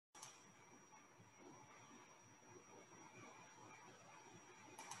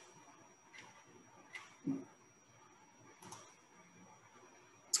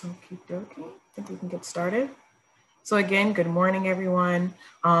Okay, I think we can get started. So again, good morning, everyone.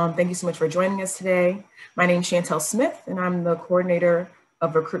 Thank you so much for joining us today. My name is Chantel Smith, and I'm the coordinator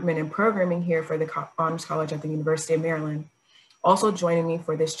of recruitment and programming here for the Honors College at the University of Maryland. Also joining me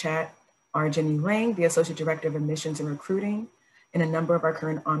for this chat are Jenny Lang, the Associate Director of Admissions and Recruiting, and a number of our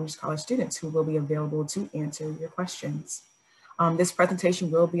current Honors College students who will be available to answer your questions. This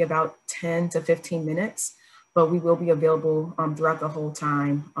presentation will be about 10 to 15 minutes, but we will be available throughout the whole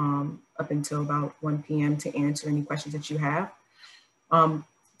time up until about 1 p.m. to answer any questions that you have.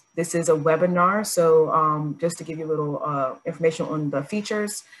 This is a webinar, so just to give you a little information on the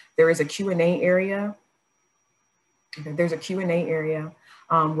features, there is a Q&A area. Okay, there's a Q&A area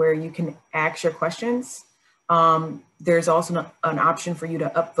where you can ask your questions. There's also an option for you to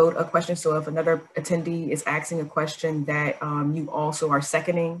upvote a question. So if another attendee is asking a question that you also are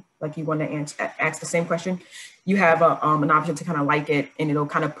seconding, like you want to ask the same question, you have an option to kind of like it, and it'll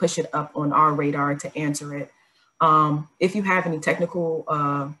kind of push it up on our radar to answer it. If you have any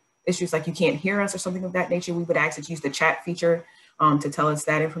technical issues, like you can't hear us or something of that nature, we would ask that you use the chat feature to tell us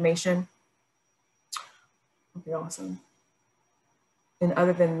that information. Okay, awesome. And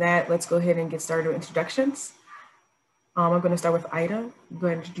other than that, let's go ahead and get started with introductions. I'm going to start with Ida. Go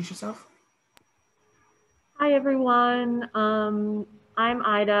ahead and introduce yourself. Hi, everyone. I'm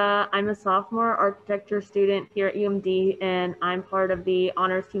Ida. I'm a sophomore architecture student here at UMD, and I'm part of the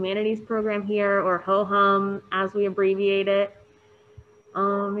Honors Humanities program here, or HOHUM, as we abbreviate it.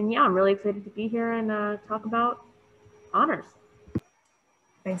 And yeah, I'm really excited to be here and talk about honors.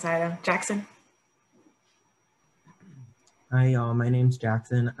 Thanks, Ida. Jackson. Hi, y'all. My name's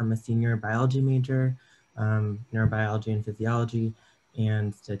Jackson. I'm a senior biology major, neurobiology and physiology,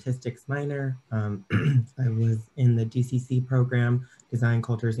 and statistics minor. I was in the DCC program, Design,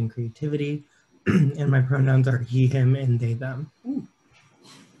 Cultures, and Creativity, and my pronouns are he, him, and they, them. Ooh.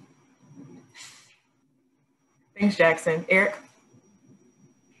 Thanks, Jackson. Eric?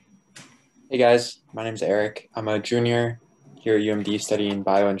 Hey guys, my name's Eric. I'm a junior here at UMD studying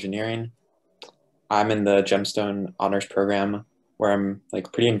bioengineering. I'm in the Gemstone Honors Program where I'm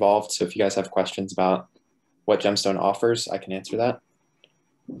pretty involved. So if you guys have questions about what Gemstone offers, I can answer that.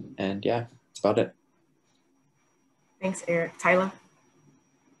 And yeah, that's about it. Thanks, Eric. Tyler?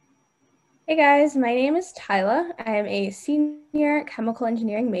 Hey guys, my name is Tyla. I am a senior chemical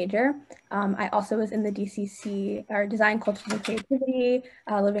engineering major. I also was in the DCC, or Design, Cultures, and Creativity,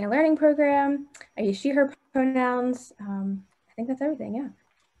 Living and Learning program. I use she, her pronouns. I think that's everything, yeah.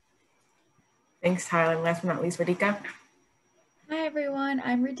 Thanks, Tyler. And last but not least, Radhika. Hi, everyone.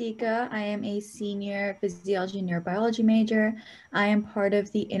 I'm Radhika. I am a senior physiology and neurobiology major. I am part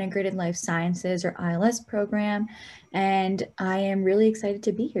of the Integrated Life Sciences, or ILS program, and I am really excited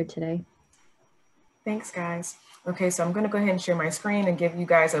to be here today. Thanks, guys. Okay, so I'm going to go ahead and share my screen and give you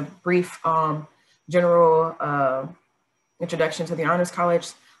guys a brief general introduction to the Honors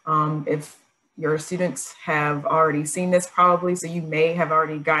College. If your students have already seen this probably, so you may have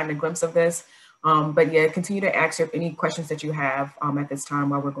already gotten a glimpse of this. But yeah, continue to ask any questions that you have at this time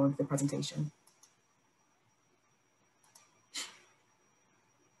while we're going through the presentation.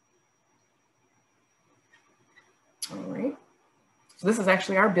 All right. So this is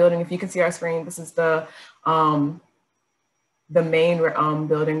actually our building. If you can see our screen, this is the main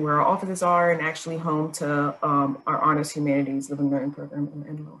building where our offices are, and actually home to our Honors Humanities Living Learning Program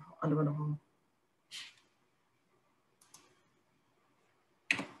in Underwood Home.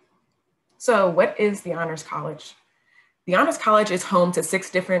 So what is the Honors College? The Honors College is home to 6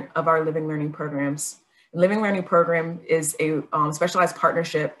 different of our Living Learning programs. The Living Learning Program is a specialized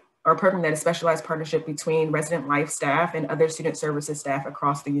partnership, or a program that is specialized partnership between resident life staff and other student services staff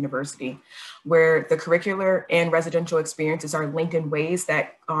across the university, where the curricular and residential experiences are linked in ways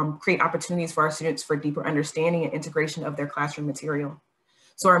that create opportunities for our students for deeper understanding and integration of their classroom material.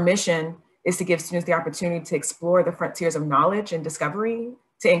 So our mission is to give students the opportunity to explore the frontiers of knowledge and discovery,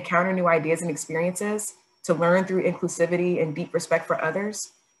 to encounter new ideas and experiences, to learn through inclusivity and deep respect for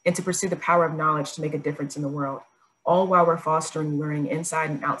others, and to pursue the power of knowledge to make a difference in the world, all while we're fostering learning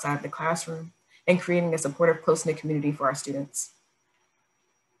inside and outside of the classroom and creating a supportive, close-knit community for our students.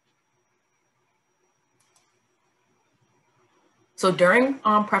 So during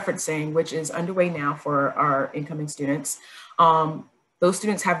preferencing, which is underway now for our incoming students, those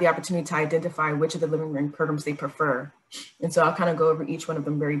students have the opportunity to identify which of the living learning programs they prefer. And so I'll kind of go over each one of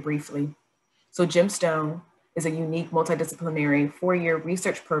them very briefly. So Gemstone is a unique multidisciplinary 4-year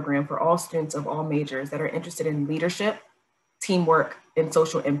research program for all students of all majors that are interested in leadership, teamwork, and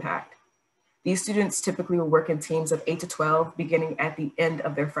social impact. These students typically will work in teams of 8 to 12 beginning at the end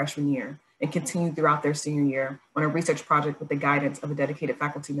of their freshman year. and continue throughout their senior year on a research project with the guidance of a dedicated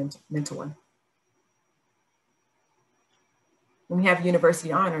faculty mentor. And we have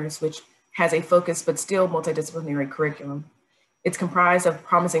University Honors, which has a focused but still multidisciplinary curriculum. It's comprised of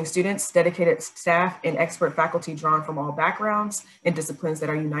promising students, dedicated staff, and expert faculty drawn from all backgrounds and disciplines that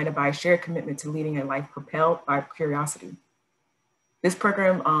are united by a shared commitment to leading a life propelled by curiosity. This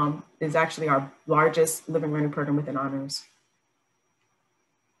program is actually our largest living learning program within Honors.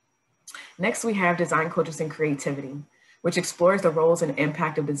 Next, we have Design Cultures and Creativity, which explores the roles and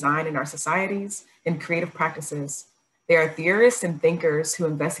impact of design in our societies and creative practices. They are theorists and thinkers who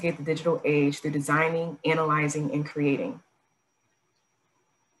investigate the digital age through designing, analyzing, and creating.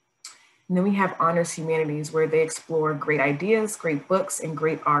 And then we have Honors Humanities, where they explore great ideas, great books, and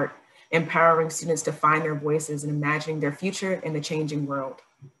great art, empowering students to find their voices and imagining their future in the changing world.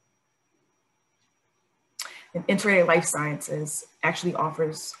 And Integrated Life Sciences actually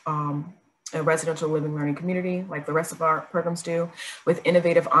offers a residential living learning community, like the rest of our programs do, with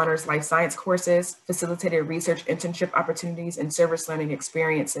innovative honors life science courses, facilitated research internship opportunities, and service learning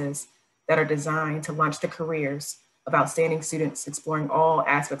experiences that are designed to launch the careers of outstanding students exploring all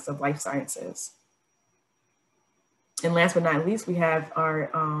aspects of life sciences. And last but not least, we have our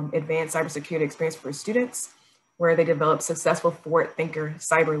advanced cybersecurity experience for students, where they develop successful forward thinker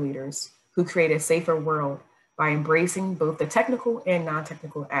cyber leaders who create a safer world by embracing both the technical and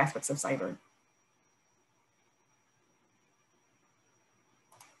non-technical aspects of cyber.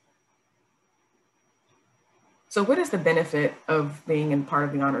 So what is the benefit of being in part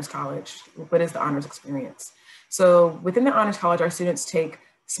of the Honors College? What is the Honors experience? So within the Honors College, our students take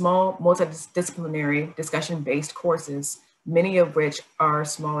small multidisciplinary discussion-based courses, many of which are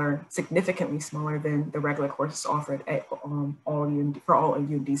smaller, significantly smaller than the regular courses offered at for all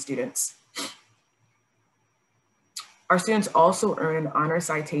UMD students. Our students also earn an honor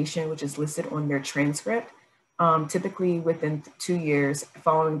citation, which is listed on their transcript, typically within 2 years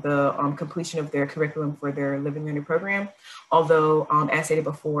following the completion of their curriculum for their living learning program. Although, as stated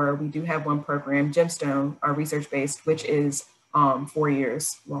before, we do have one program, Gemstone, our research-based, which is 4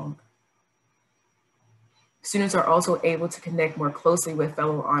 years long. Students are also able to connect more closely with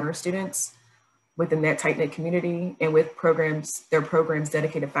fellow honor students within that tight-knit community and with their programs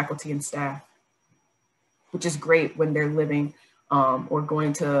dedicated faculty and staff, which is great when they're living or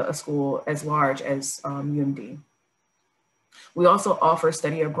going to a school as large as UMD. We also offer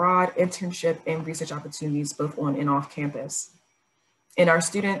study abroad, internship, and research opportunities both on and off campus. And our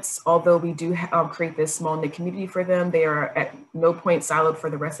students, although we do create this small knit community for them, they are at no point siloed for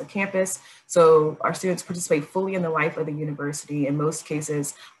the rest of campus. So our students participate fully in the life of the university. In most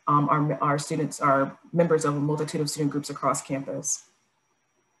cases, our students are members of a multitude of student groups across campus.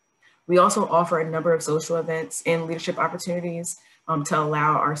 We also offer a number of social events and leadership opportunities to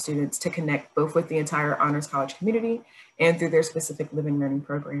allow our students to connect both with the entire Honors College community and through their specific living learning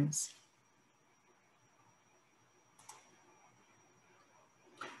programs.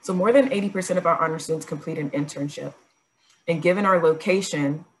 So more than 80% of our honor students complete an internship. And given our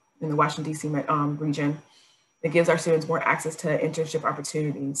location in the Washington, DC region, it gives our students more access to internship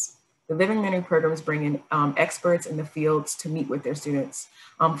opportunities. The living learning programs bring in experts in the fields to meet with their students.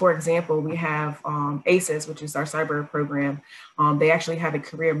 For example, we have ACES, which is our cyber program. They actually have a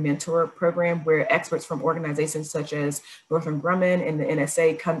career mentor program where experts from organizations such as Northrop Grumman and the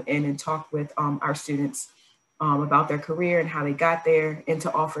NSA come in and talk with our students about their career and how they got there, and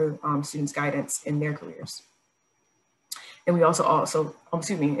to offer students guidance in their careers. And we also our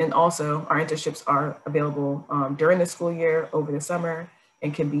internships are available during the school year, over the summer,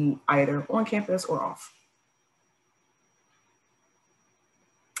 and can be either on campus or off.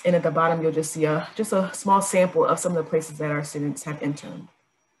 And at the bottom, you'll just see just a small sample of some of the places that our students have interned.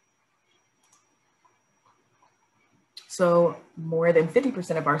 So more than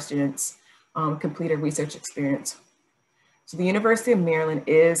 50% of our students complete a research experience. So the University of Maryland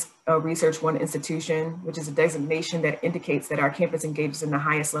is a Research 1 institution, which is a designation that indicates that our campus engages in the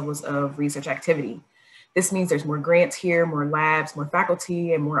highest levels of research activity. This means there's more grants here, more labs, more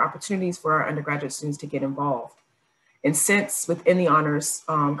faculty, and more opportunities for our undergraduate students to get involved. And since within the Honors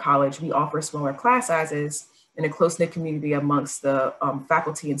College, we offer smaller class sizes and a close-knit community amongst the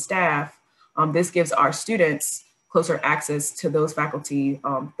faculty and staff, this gives our students closer access to those faculty,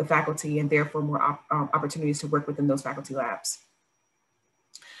 and therefore more opportunities to work within those faculty labs.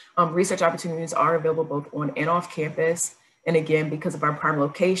 Research opportunities are available both on and off campus. And again, because of our prime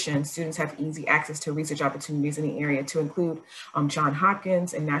location, students have easy access to research opportunities in the area, to include Johns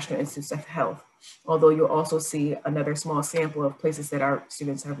Hopkins and National Institutes of Health, although you'll also see another small sample of places that our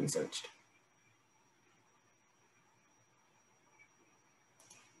students have researched.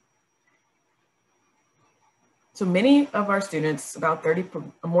 So many of our students, about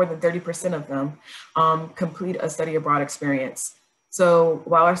more than 30% of them, complete a study abroad experience. So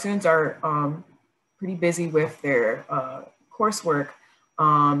while our students are pretty busy with their coursework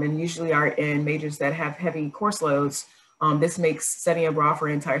and usually are in majors that have heavy course loads, this makes studying abroad for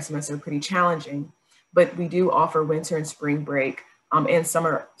an entire semester pretty challenging. But we do offer winter and spring break and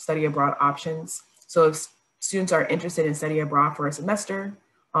summer study abroad options. So if students are interested in studying abroad for a semester,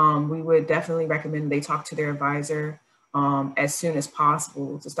 we would definitely recommend they talk to their advisor as soon as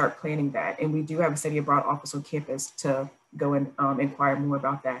possible to start planning that. And we do have a study abroad office on campus to go and inquire more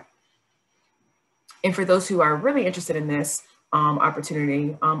about that. And for those who are really interested in this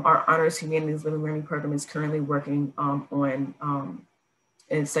opportunity, our Honors Humanities Living Learning Program is currently working on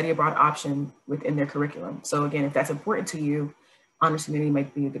a study abroad option within their curriculum. So again, if that's important to you, Honors Humanity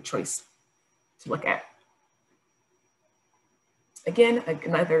might be a good choice to look at. Again,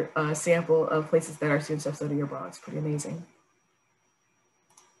 another sample of places that our students have studied abroad. It's pretty amazing.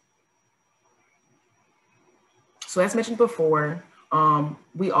 So as mentioned before,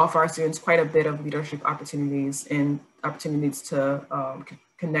 we offer our students quite a bit of leadership opportunities and opportunities to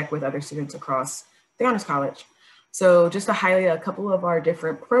connect with other students across the Honors College. So just to highlight a couple of our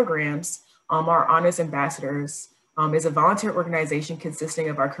different programs, our Honors Ambassadors is a volunteer organization consisting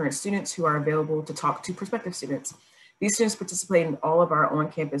of our current students who are available to talk to prospective students. These students participate in all of our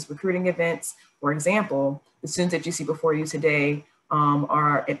on-campus recruiting events. For example, the students that you see before you today that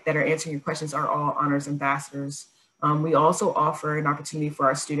are answering your questions are all Honors Ambassadors. We also offer an opportunity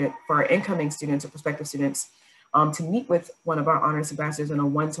for our incoming students or prospective students to meet with one of our Honors Ambassadors in a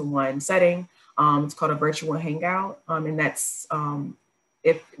one-to-one setting. It's called a virtual hangout, and that's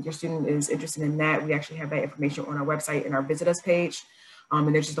if your student is interested in that, we actually have that information on our website and our Visit Us page,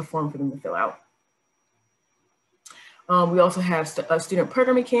 and there's just a form for them to fill out. We also have a student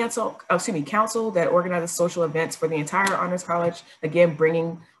programming council that organizes social events for the entire Honors College, again,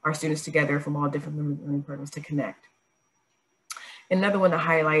 bringing our students together from all different learning programs to connect. Another one to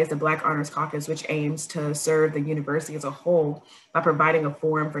highlight is the Black Honors Caucus, which aims to serve the university as a whole by providing a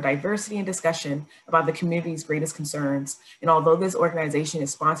forum for diversity and discussion about the community's greatest concerns. And although this organization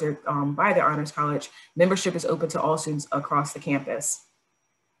is sponsored by the Honors College, membership is open to all students across the campus.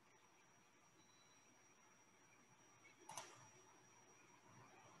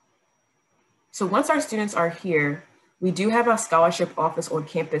 So once our students are here, we do have a scholarship office on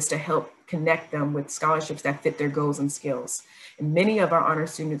campus to help connect them with scholarships that fit their goals and skills. And many of our honor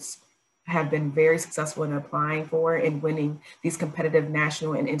students have been very successful in applying for and winning these competitive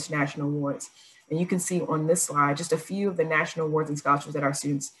national and international awards. And you can see on this slide just a few of the national awards and scholarships that our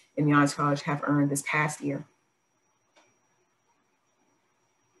students in the Honors College have earned this past year.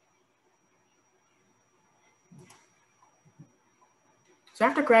 So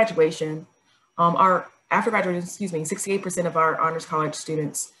after graduation, 68% of our Honors College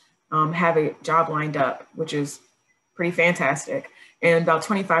students have a job lined up, which is pretty fantastic. And about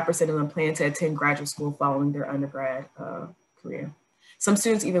 25% of them plan to attend graduate school following their undergrad career. Some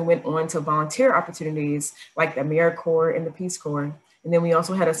students even went on to volunteer opportunities like the AmeriCorps and the Peace Corps. And then we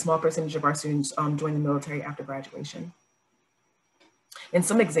also had a small percentage of our students join the military after graduation. And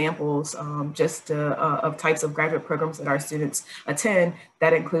some examples of types of graduate programs that our students attend,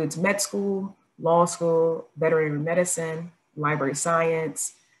 that includes med school, law school, veterinary medicine, library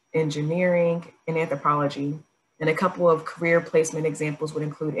science, engineering, and anthropology. And a couple of career placement examples would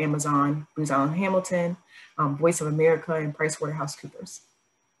include Amazon, Booz Allen Hamilton, Voice of America, and PricewaterhouseCoopers.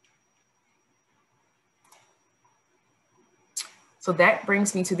 So that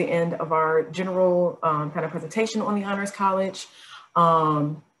brings me to the end of our general kind of presentation on the Honors College.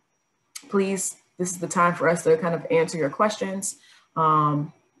 Please, this is the time for us to kind of answer your questions.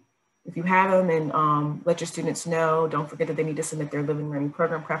 If you have them, and let your students know. Don't forget that they need to submit their living learning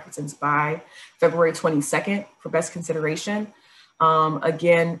program preferences by February 22nd for best consideration.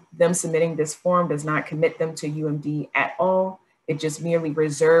 Again, them submitting this form does not commit them to UMD at all. It just merely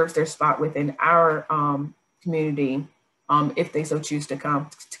reserves their spot within our community if they so choose to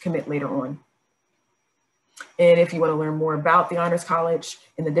commit later on. And if you want to learn more about the Honors College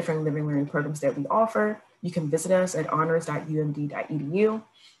and the different living learning programs that we offer, you can visit us at honors.umd.edu.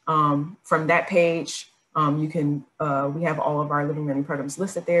 From that page, we have all of our living learning programs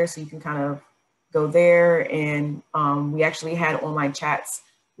listed there, so you can kind of go there. And we actually had online chats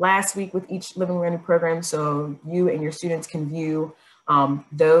last week with each living learning program, so you and your students can view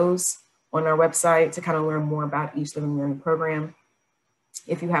those on our website to kind of learn more about each living learning program.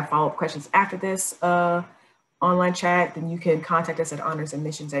 If you have follow-up questions after this online chat, then you can contact us at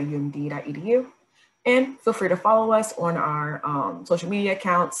honorsadmissions@umd.edu. And feel free to follow us on our social media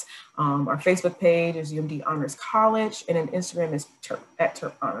accounts. Our Facebook page is UMD Honors College, and then Instagram is at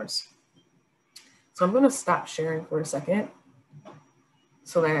Terp Honors. So I'm going to stop sharing for a second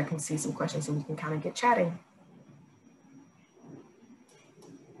so that I can see some questions and we can kind of get chatting.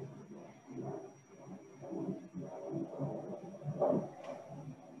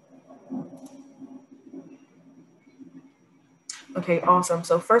 Okay, awesome.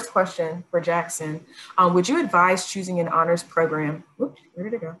 So first question for Jackson, would you advise choosing an honors program? Oops, where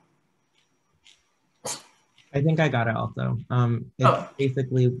did it go? I think I got it also. It's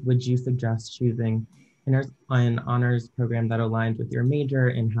basically, would you suggest choosing an honors program that aligns with your major,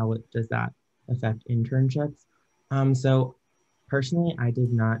 and how does that affect internships? So personally, I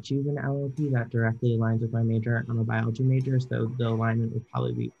did not choose an LLP that directly aligns with my major. I'm a biology major, so the alignment would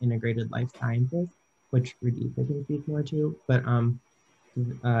probably be integrated life sciences, which Radhika can speak more to. But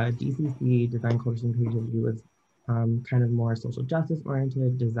DCC, Design, Culture, and Creativity, was kind of more social justice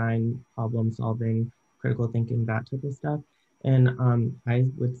oriented, design, problem solving, critical thinking, that type of stuff. And I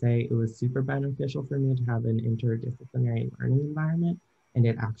would say it was super beneficial for me to have an interdisciplinary learning environment. And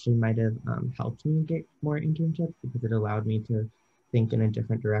it actually might have helped me get more internships because it allowed me to think in a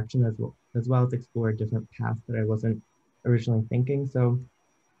different direction as well as explore different paths that I wasn't originally thinking. So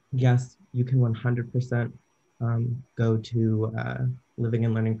yes, you can 100% go to living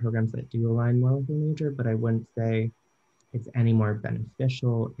and learning programs that do align more with your major, but I wouldn't say it's any more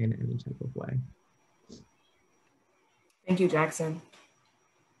beneficial in any type of way. Thank you, Jackson.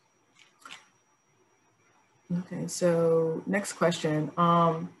 Okay, so next question.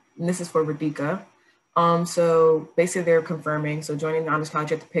 And this is for Radhika. So basically they're confirming, so joining the Honors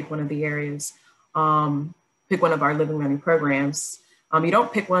College, you have to pick one of the areas, pick one of our living learning programs. You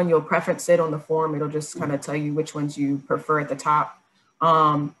don't pick one, you'll preference it on the form. It'll just kind of tell you which ones you prefer at the top.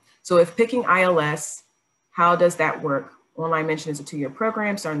 So if picking ILS, how does that work? Online mention is a 2-year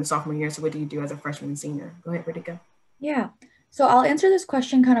program starting the sophomore year. So what do you do as a freshman and senior? Go ahead, Radhika. Yeah, so I'll answer this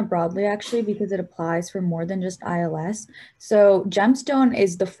question kind of broadly actually because it applies for more than just ILS. So Gemstone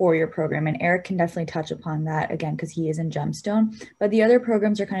is the 4-year program, and Eric can definitely touch upon that again because he is in Gemstone. But the other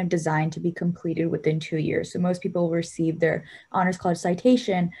programs are kind of designed to be completed within 2 years. So most people will receive their Honors College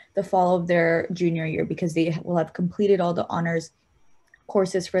citation the fall of their junior year because they will have completed all the honors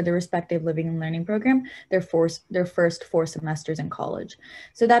courses for their respective living and learning program, their first 4 semesters in college.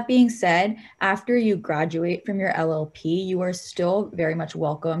 So that being said, after you graduate from your LLP, you are still very much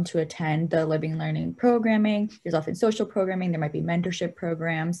welcome to attend the living and learning programming. There's often social programming, there might be mentorship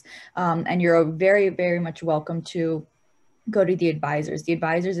programs, and you're very, very much welcome to go to the advisors. The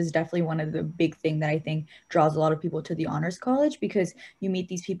advisors is definitely one of the big thing that I think draws a lot of people to the Honors College because you meet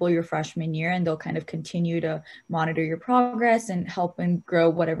these people your freshman year and they'll kind of continue to monitor your progress and help and grow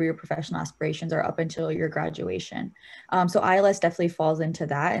whatever your professional aspirations are up until your graduation. So ILS definitely falls into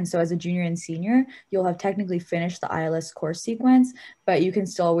that. And so as a junior and senior, you'll have technically finished the ILS course sequence, but you can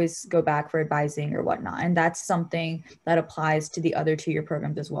still always go back for advising or whatnot. And that's something that applies to the other 2-year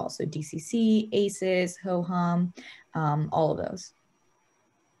programs as well. So DCC, ACES, HOHUM, all of those.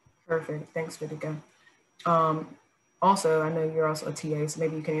 Perfect. Thanks, Radhika. Also, I know you're also a TA, so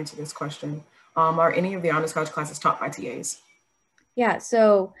maybe you can answer this question. Are any of the Honors College classes taught by TAs? Yeah,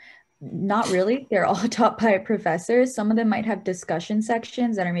 so not really. They're all taught by professors. Some of them might have discussion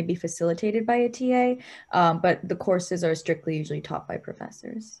sections that are maybe facilitated by a TA, but the courses are strictly usually taught by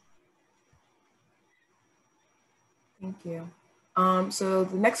professors. Thank you. So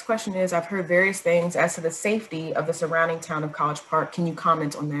the next question is, I've heard various things as to the safety of the surrounding town of College Park. Can you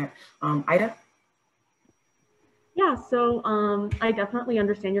comment on that? Ida? Yeah, so I definitely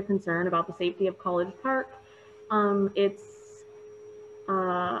understand your concern about the safety of College Park. It's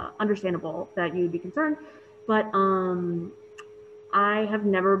understandable that you'd be concerned, but I have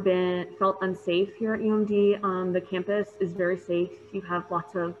never felt unsafe here at UMD. The campus is very safe. You have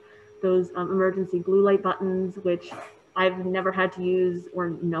lots of those emergency blue light buttons, which I've never had to use or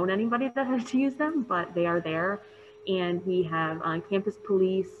known anybody that had to use them, but they are there. And we have campus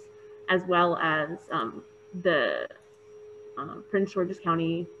police as well as the Prince George's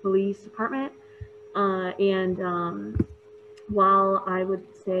County Police Department. While I would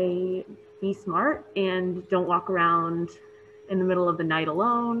say be smart and don't walk around in the middle of the night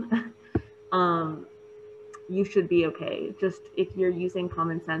alone, you should be okay. Just if you're using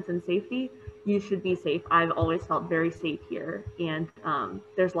common sense and safety, you should be safe. I've always felt very safe here, and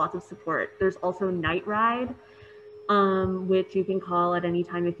there's lots of support. There's also Night Ride, which you can call at any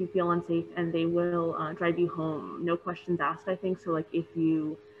time if you feel unsafe, and they will drive you home, no questions asked, I think. So like if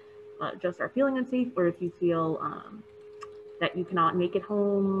you just are feeling unsafe, or if you feel that you cannot make it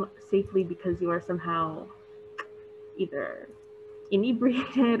home safely because you are somehow either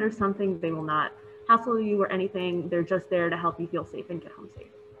inebriated or something, they will not hassle you or anything. They're just there to help you feel safe and get home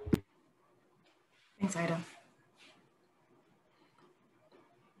safe. Thanks, Ida.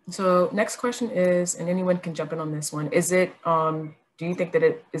 So next question is, and anyone can jump in on this one, is it, do you think that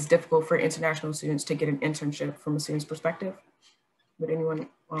it is difficult for international students to get an internship from a student's perspective? Would anyone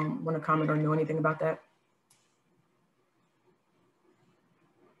want to comment or know anything about that?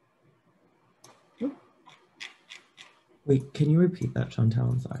 Wait, can you repeat that,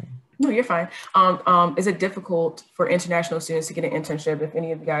 Chantel? I'm sorry. No, you're fine. Is it difficult for international students to get an internship, if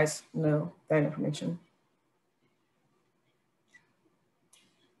any of you guys know that information?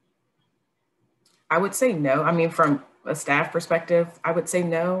 I would say no. I mean, from a staff perspective, I would say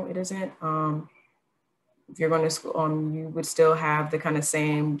no, it isn't. If you're going to school, you would still have the kind of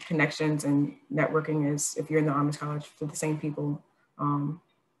same connections and networking as if you're in the Honors College with the same people.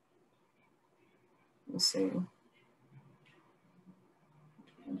 Let's see.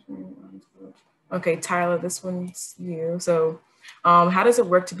 Okay, Tyler, this one's you. So how does it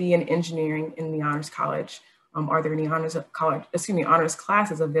work to be in engineering in the Honors College? Are there any honors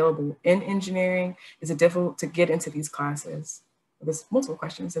classes available in engineering? Is it difficult to get into these classes? There's multiple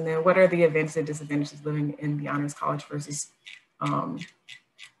questions. And then what are the advantages and disadvantages living in the Honors College versus, well,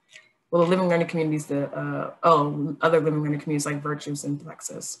 the living learning communities, other living learning communities like Virtues and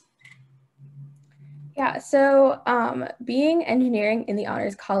Plexus? Yeah, so being engineering in the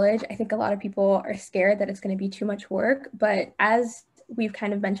Honors College, I think a lot of people are scared that it's going to be too much work, but as we've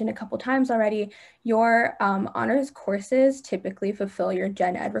kind of mentioned a couple times already, your honors courses typically fulfill your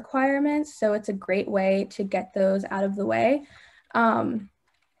gen ed requirements, so it's a great way to get those out of the way. In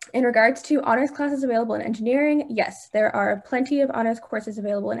regards to honors classes available in engineering, yes, there are plenty of honors courses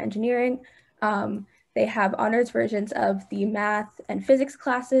available in engineering. They have honors versions of the math and physics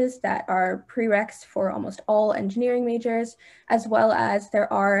classes that are prereqs for almost all engineering majors, as well as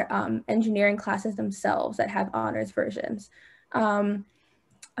there are engineering classes themselves that have honors versions. Next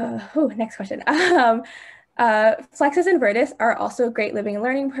question. Flexus and Vertus are also great living and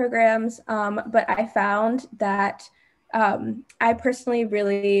learning programs, but I found that I personally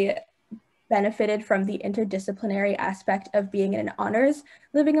really benefited from the interdisciplinary aspect of being in an honors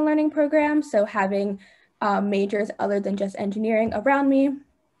living and learning program. So having majors other than just engineering around me,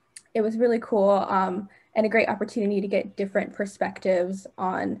 it was really cool and a great opportunity to get different perspectives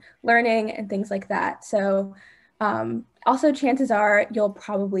on learning and things like that. So also chances are you'll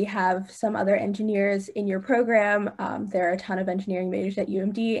probably have some other engineers in your program. There are a ton of engineering majors at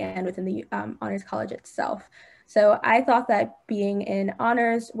UMD and within the Honors College itself. So I thought that being in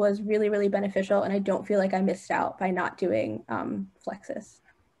honors was really, really beneficial, and I don't feel like I missed out by not doing Flexus.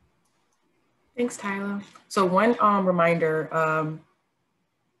 Thanks, Tyler. So one reminder,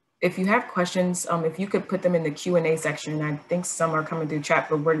 if you have questions, if you could put them in the Q&A section. I think some are coming through chat,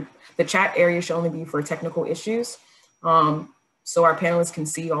 but the chat area should only be for technical issues. So our panelists can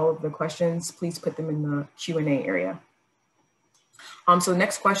see all of the questions. Please put them in the Q&A area. So the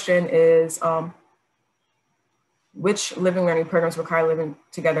next question is, which living learning programs require living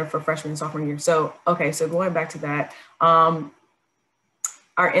together for freshman and sophomore year? So, okay, so going back to that, our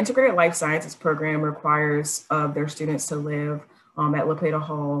integrated life sciences program requires their students to live at La Plata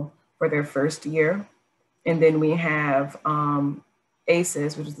Hall for their first year. And then we have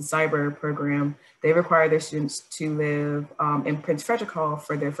ACES, which is the cyber program. They require their students to live in Prince Frederick Hall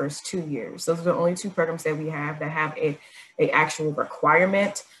for their first 2 years. Those are the only two programs that we have that have a actual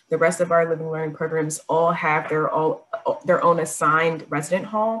requirement. The rest of our living learning programs all have their own assigned resident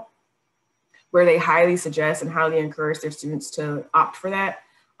hall, where they highly suggest and highly encourage their students to opt for that.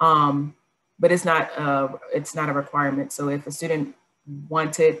 But it's not a requirement. So if a student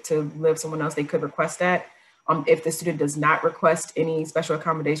wanted to live somewhere else, they could request that. If the student does not request any special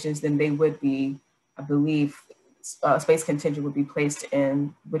accommodations, then they would be, I believe, space contingent would be placed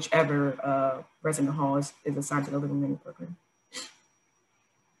in whichever resident hall is assigned to the living learning program.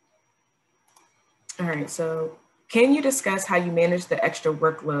 All right, so can you discuss how you manage the extra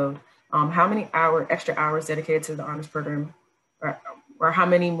workload? How many extra hours dedicated to the honors program, or how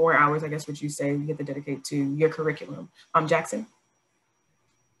many more hours, I guess, would you say you get to dedicate to your curriculum? Jackson?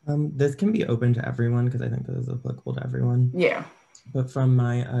 This can be open to everyone because I think this is applicable to everyone. Yeah. But from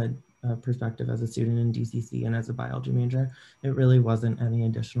my perspective as a student in DCC and as a biology major, it really wasn't any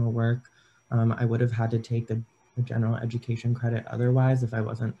additional work. I would have had to take a general education credit otherwise if I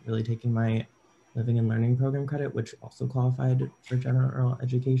wasn't really taking my living and learning program credit, which also qualified for general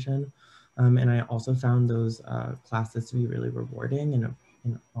education. And I also found those classes to be really rewarding and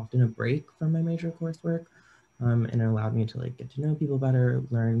often a break from my major coursework. and it allowed me to like get to know people better,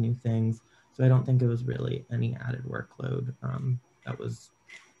 learn new things. So I don't think it was really any added workload that was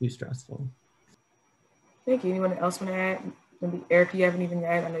too stressful. Thank you. Anyone else want to add? Maybe Eric, you have anything to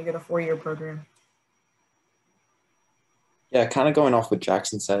add? I know you got a 4-year program. Yeah, kind of going off what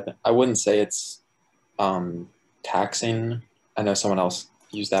Jackson said, I wouldn't say it's taxing. I know someone else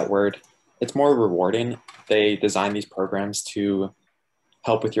used that word. It's more rewarding. They design these programs to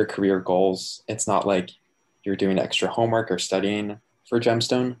help with your career goals. It's not like you're doing extra homework or studying for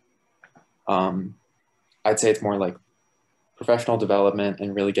Gemstone. I'd say it's more like professional development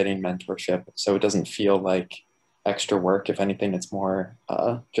and really getting mentorship. So it doesn't feel like extra work. If anything, it's more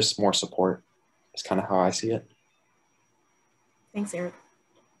just more support. Is kind of how I see it. Thanks, Eric.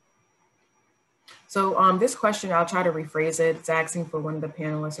 So this question, I'll try to rephrase it. It's asking for one of the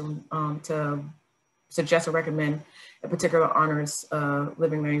panelists to suggest or recommend a particular honors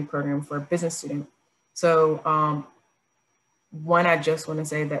living learning program for a business student. So one, I just want to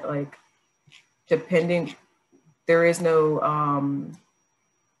say that like, depending, there is no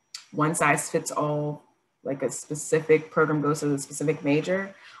one size fits all, like a specific program goes to a specific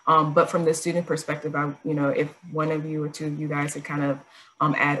major. But from the student perspective, if one of you or two of you guys could kind of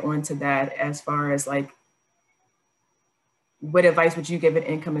add on to that as far as like, what advice would you give an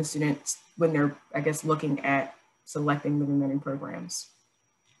incoming student when they're, I guess, looking at selecting living learning programs?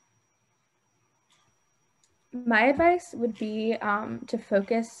 My advice would be to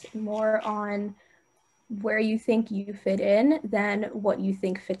focus more on where you think you fit in than what you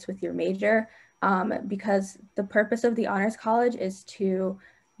think fits with your major, because the purpose of the Honors College is to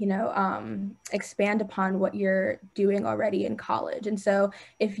expand upon what you're doing already in college. And so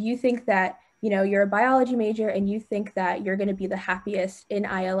if you think that you're a biology major and you think that you're going to be the happiest in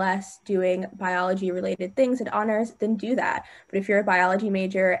ILS doing biology related things at honors, then do that. But if you're a biology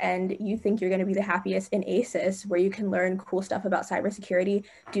major and you think you're going to be the happiest in ACES, where you can learn cool stuff about cybersecurity,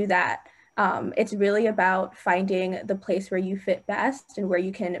 do that. It's really about finding the place where you fit best and where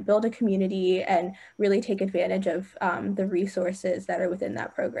you can build a community and really take advantage of the resources that are within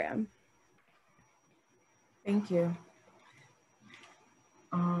that program. Thank you.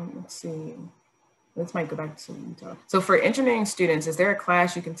 Let's see. This might go back to Utah. So for engineering students, is there a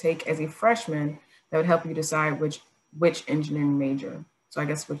class you can take as a freshman that would help you decide which engineering major? So I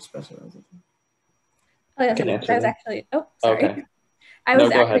guess which specialization? Oh, yeah, I was actually, oh, sorry. Okay. I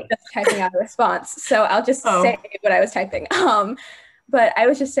was actually just typing out a response, so I'll just say what I was typing. But I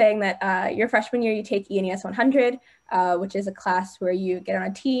was just saying that your freshman year, you take ENES 100, which is a class where you get on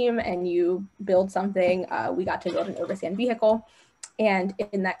a team and you build something. We got to build an overstand vehicle. And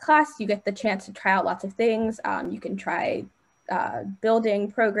in that class, you get the chance to try out lots of things. You can try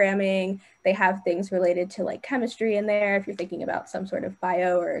building, programming. They have things related to like chemistry in there if you're thinking about some sort of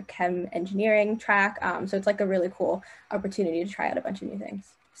bio or chem engineering track. So it's like a really cool opportunity to try out a bunch of new things.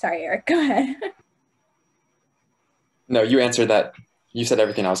 Sorry, Eric, go ahead. No, you answered that. You said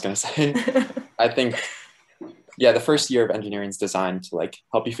everything I was going to say. I think, yeah, the first year of engineering is designed to like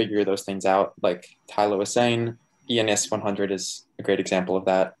help you figure those things out. Like Tyler was saying, ENS 100 is a great example of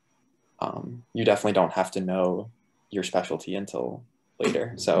that. You definitely don't have to know your specialty until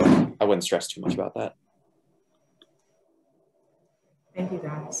later. So I wouldn't stress too much about that. Thank you,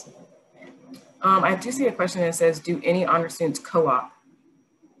 guys. I do see a question that says, do any honor students co-op?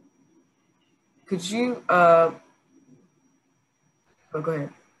 Could you, oh, go ahead.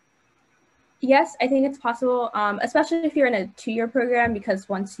 Yes, I think it's possible, especially if you're in a 2-year program, because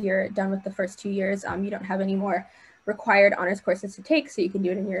once you're done with the first 2 years, you don't have any more required honors courses to take, so you can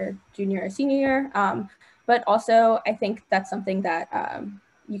do it in your junior or senior year. But also, I think that's something that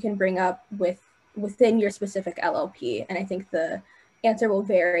you can bring up within your specific LLP, and I think the answer will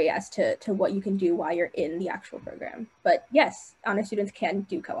vary as to what you can do while you're in the actual program. But yes, honor students can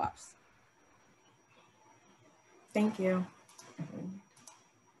do co-ops. Thank you.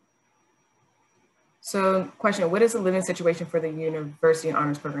 So question, what is the living situation for the university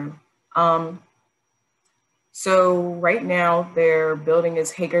honors program? So right now their building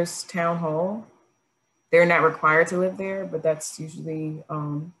is Hagerstown Hall. They're not required to live there, but that's usually,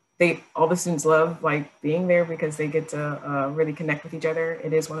 all the students love like being there because they get to really connect with each other.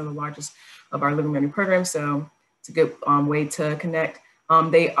 It is one of the largest of our living learning programs, so it's a good way to connect.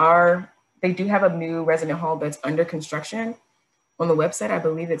 They do have a new resident hall that's under construction. On the website, I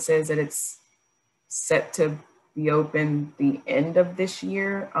believe it says that it's set to be open the end of this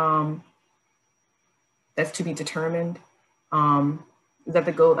year. That's to be determined. Is that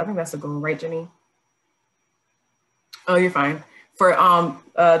the goal? I think that's the goal, right, Jenny? Oh, you're fine. For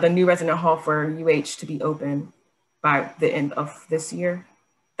the new resident hall for UH to be open by the end of this year.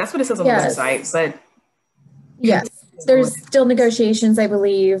 That's what it says on the website, but. Yes, there's still negotiations, I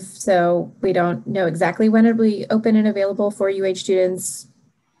believe, so we don't know exactly when it'll be open and available for UH students.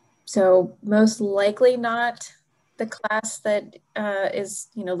 So most likely not the class that is,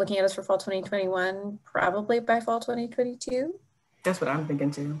 looking at us for fall 2021, probably by fall 2022. That's what I'm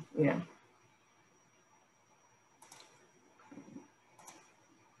thinking too, yeah.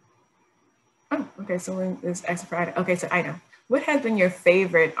 Oh, okay, so this extra for Ida. Okay, so Ida, what has been your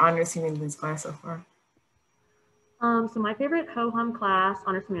favorite honors humanities class so far? So my favorite ho-hum class,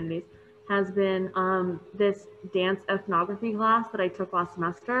 honors humanities, has been this dance ethnography class that I took last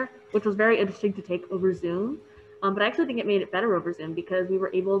semester, which was very interesting to take over Zoom. But I actually think it made it better over Zoom because we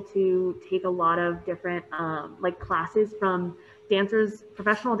were able to take a lot of different like classes from dancers,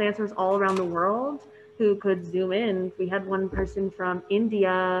 professional dancers all around the world who could Zoom in. We had one person from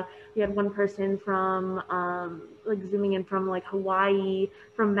India, we had one person from like zooming in from like Hawaii,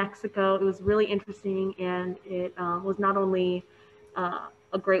 from Mexico. It was really interesting, and it was not only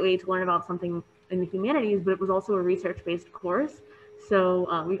a great way to learn about something in the humanities, but it was also a research-based course.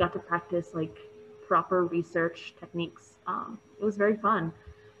 So we got to practice like proper research techniques. It was very fun.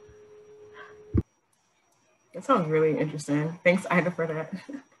 That sounds really interesting. Thanks, Ida, for that.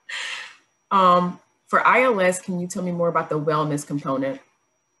 For ILS, can you tell me more about the wellness component?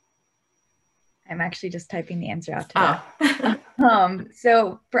 I'm actually just typing the answer out to that.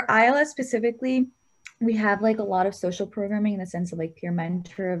 So for ILS specifically, we have like a lot of social programming in the sense of like peer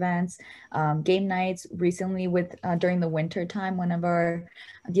mentor events, game nights. Recently with during the winter time,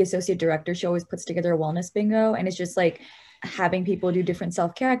 the associate director, she always puts together a wellness bingo, and it's just like having people do different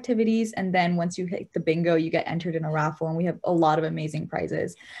self-care activities, and then once you hit the bingo, you get entered in a raffle, and we have a lot of amazing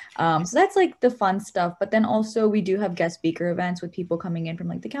prizes. So that's like the fun stuff. But then also we do have guest speaker events with people coming in from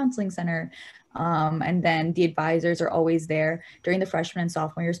like the counseling center, and then the advisors are always there during the freshman and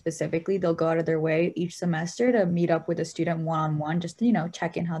sophomore year specifically. They'll go out of their way each semester to meet up with a student one-on-one, just to,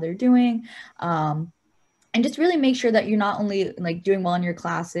 check in how they're doing. And just really make sure that you're not only like doing well in your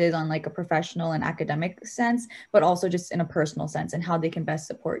classes on like a professional and academic sense, but also just in a personal sense and how they can best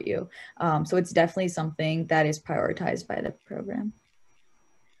support you. So it's definitely something that is prioritized by the program.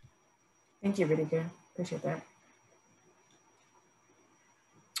 Thank you, Ritika. Appreciate that.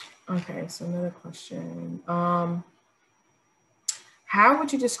 Okay, so another question. How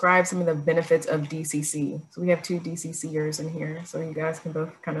would you describe some of the benefits of DCC? So we have two DCCers in here, so you guys can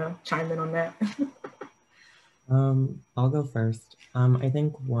both kind of chime in on that. I'll go first. I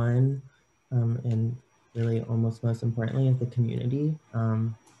think one, and really almost most importantly, is the community.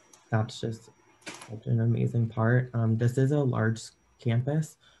 That's just such an amazing part. This is a large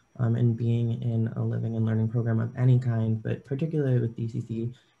campus, and being in a living and learning program of any kind, but particularly with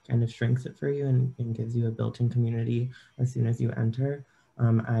DCC, kind of shrinks it for you and gives you a built-in community as soon as you enter.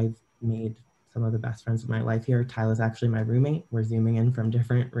 I've made some of the best friends of my life here. Tyler's actually my roommate. We're Zooming in from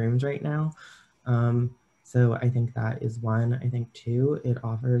different rooms right now. So I think that is one. I think two, it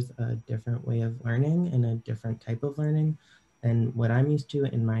offers a different way of learning and a different type of learning than what I'm used to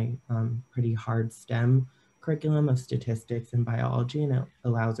in my pretty hard STEM curriculum of statistics and biology, and it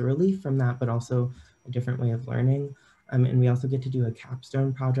allows a relief from that, but also a different way of learning. And we also get to do a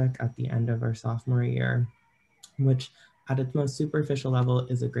capstone project at the end of our sophomore year, which at its most superficial level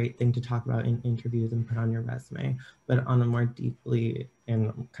is a great thing to talk about in interviews and put on your resume. But on a more deeply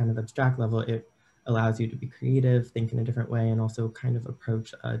and kind of abstract level, it allows you to be creative, think in a different way, and also kind of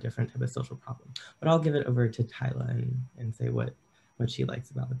approach a different type of social problem. But I'll give it over to Tyla and say what she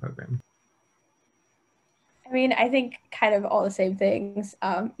likes about the program. I mean, I think kind of all the same things.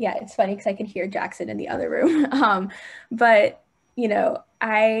 Yeah, it's funny because I can hear Jackson in the other room. But,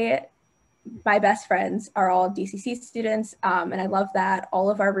 my best friends are all DCC students, and I love that. All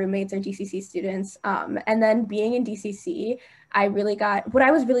of our roommates are DCC students. And then being in DCC, I really got what I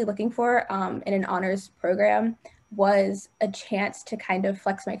was really looking for in an honors program was a chance to kind of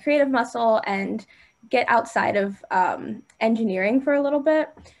flex my creative muscle and get outside of engineering for a little bit,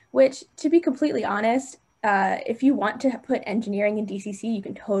 which, to be completely honest, if you want to put engineering in DCC, you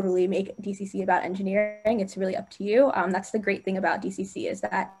can totally make DCC about engineering. It's really up to you. That's the great thing about DCC is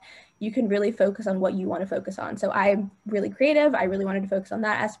that you can really focus on what you want to focus on. So I'm really creative. I really wanted to focus on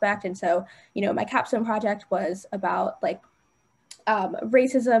that aspect. And so, my capstone project was about like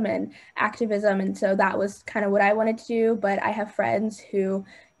racism and activism. And so that was kind of what I wanted to do. But I have friends who,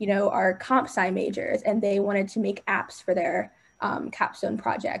 are comp sci majors and they wanted to make apps for their capstone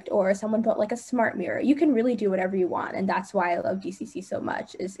project, or someone built like a smart mirror. You can really do whatever you want. And that's why I love DCC so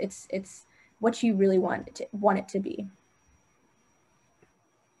much is it's what you really want it to be.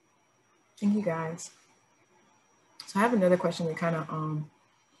 Thank you guys. So I have another question that kind of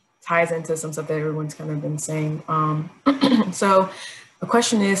ties into some stuff that everyone's kind of been saying. So the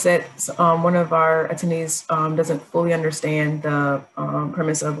question is that one of our attendees doesn't fully understand the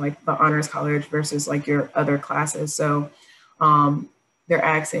premise of like the honors college versus like your other classes. So they're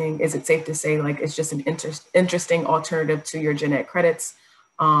asking, is it safe to say like it's just an interesting alternative to your gen ed credits?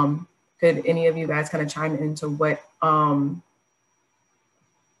 Could any of you guys kind of chime into what,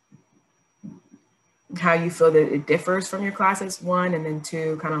 how you feel that it differs from your classes, one, and then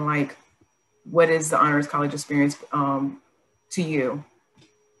two, kind of like, what is the honors college experience to you?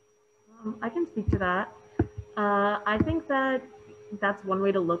 I can speak to that. I think that that's one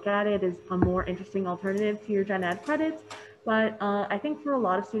way to look at it, is a more interesting alternative to your gen ed credits. But I think for a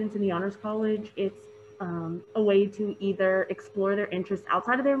lot of students in the honors college, it's a way to either explore their interests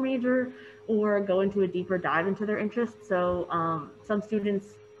outside of their major or go into a deeper dive into their interests. So some students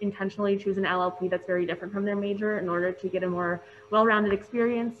intentionally choose an LLP that's very different from their major in order to get a more well-rounded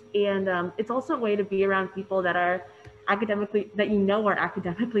experience. And it's also a way to be around people that are that you know are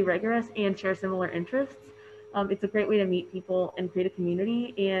academically rigorous and share similar interests. It's a great way to meet people and create a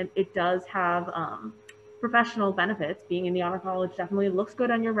community, and it does have professional benefits. Being in the honor college definitely looks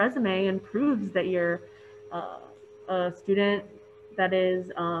good on your resume and proves that you're a student that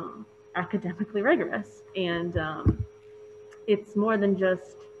is academically rigorous. And it's more than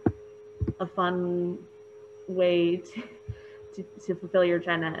just a fun way to fulfill your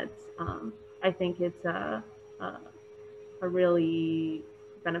gen eds. I think it's a really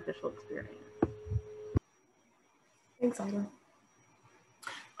beneficial experience. Thanks, Ida.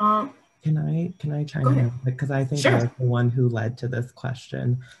 Can I chime in? Because I think I was the one who led to this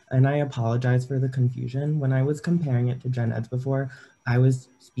question, and I apologize for the confusion. When I was comparing it to gen eds before, I was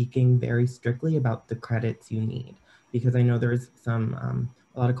speaking very strictly about the credits you need, because I know there's some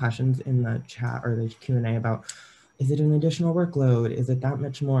a lot of questions in the chat or the Q&A about, is it an additional workload? Is it that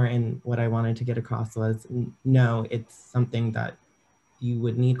much more? And what I wanted to get across was, no, it's something that you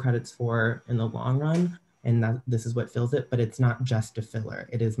would need credits for in the long run, and that this is what fills it, but it's not just a filler.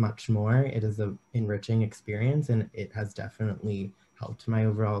 It is much more. It is an enriching experience, and it has definitely helped my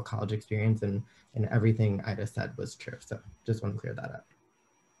overall college experience, and everything Ida said was true. So just want to clear that up.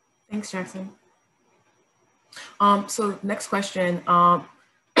 Thanks, Jackson. So next question,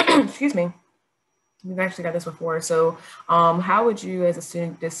 excuse me, we've actually got this before. So how would you as a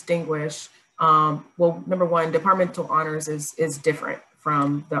student distinguish, well, number one, departmental honors is different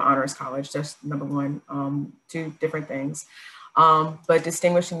from the honors college. That's number one, two different things. But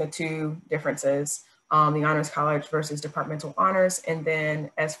distinguishing the two differences, the honors college versus departmental honors. And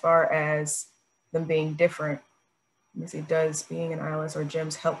then as far as them being different, let me see, does being an ILS or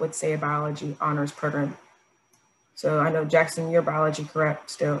GEMS help with, say, a biology honors program? So I know, Jackson, you're biology,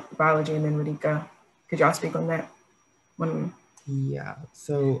 correct? Still biology, and then Radhika. Could y'all speak on that? Yeah,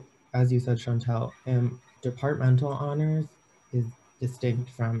 so as you said, Chantel, departmental honors is distinct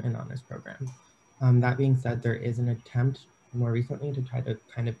from an honors program. That being said, there is an attempt more recently to try to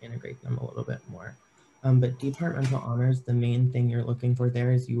kind of integrate them a little bit more. But departmental honors, the main thing you're looking for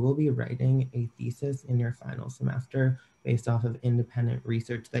there is you will be writing a thesis in your final semester based off of independent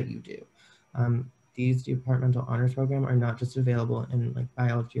research that you do. These departmental honors program are not just available in like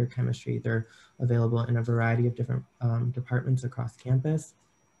biology or chemistry, they're available in a variety of different departments across campus,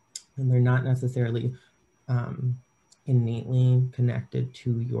 and they're not necessarily innately connected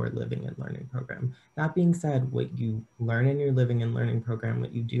to your living and learning program. That being said, what you learn in your living and learning program,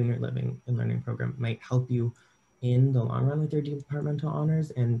 what you do in your living and learning program might help you in the long run with your departmental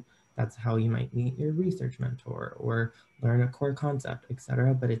honors, and that's how you might meet your research mentor or learn a core concept,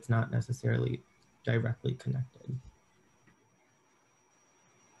 etc. But it's not necessarily directly connected.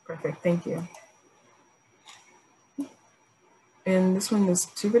 Perfect, thank you. And this one is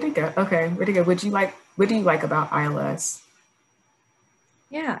to Radhika. Okay, Radhika, what do you like about ILS?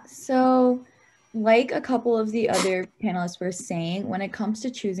 Yeah, so like a couple of the other panelists were saying, when it comes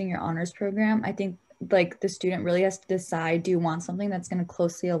to choosing your honors program, I think like the student really has to decide, do you want something that's going to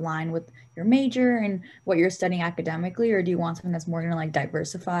closely align with your major and what you're studying academically, or do you want something that's more going to like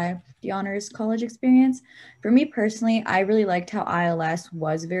diversify the honors college experience? For me personally, I really liked how ILS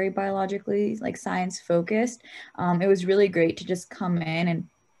was very biologically like science focused. It was really great to just come in, and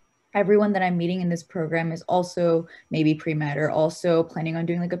everyone that I'm meeting in this program is also maybe pre-med or also planning on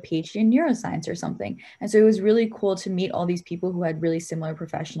doing like a PhD in neuroscience or something. And so it was really cool to meet all these people who had really similar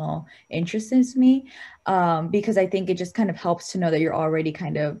professional interests as me, because I think it just kind of helps to know that you're already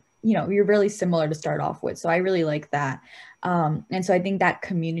kind of you know, you're really similar to start off with. So I really like that. And so I think that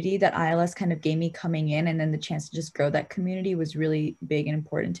community that ILS kind of gave me coming in, and then the chance to just grow that community, was really big and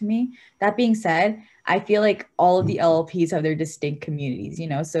important to me. That being said, I feel like all of the LLPs have their distinct communities, you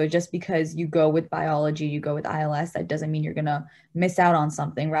know, so just because you go with biology, you go with ILS, that doesn't mean you're going to miss out on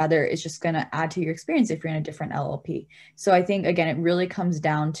something. Rather, it's just going to add to your experience if you're in a different LLP. So I think, again, it really comes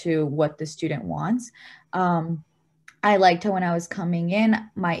down to what the student wants. I liked how when I was coming in,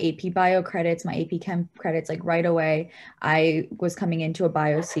 my AP bio credits, my AP Chem credits, like right away, I was coming into a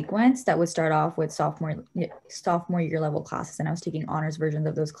bio sequence that would start off with sophomore year level classes. And I was taking honors versions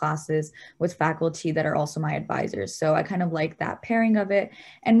of those classes with faculty that are also my advisors. So I kind of like that pairing of it.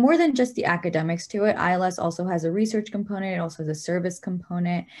 And more than just the academics to it, ILS also has a research component. It also has a service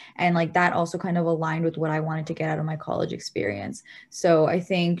component. And like that also kind of aligned with what I wanted to get out of my college experience. So I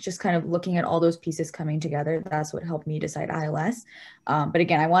think just kind of looking at all those pieces coming together, that's what helped me decide ILS. But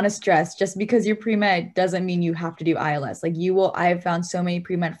again, I want to stress, just because you're pre-med doesn't mean you have to do ILS. Like I've found so many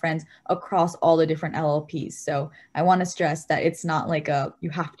pre-med friends across all the different LLPs. So I want to stress that it's not like you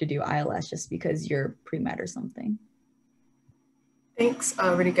have to do ILS just because you're pre-med or something. Thanks,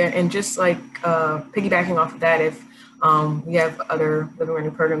 really good. And just like piggybacking off of that, if we have other living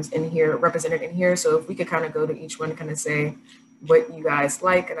learning programs in here, represented in here, so if we could kind of go to each one and kind of say what you guys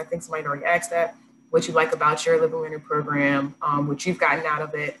like, and I think somebody already asked that, what you like about your living learning program, what you've gotten out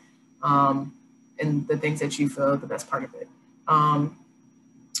of it, and the things that you feel the best part of it.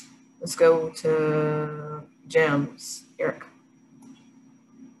 Let's go to GEMS, Eric.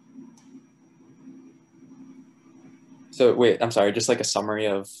 So wait, I'm sorry, just like a summary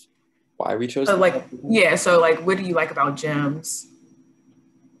of why we chose. So what do you like about GEMS?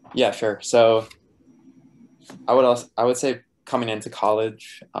 Yeah, sure. So I would say coming into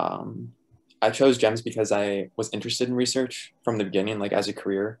college, I chose GEMS because I was interested in research from the beginning, like as a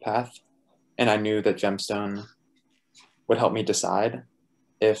career path. And I knew that Gemstone would help me decide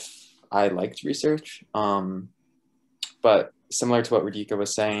if I liked research. But similar to what Radhika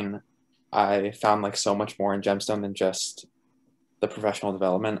was saying, I found like so much more in Gemstone than just the professional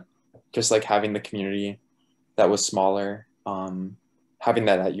development. Just like having the community that was smaller, having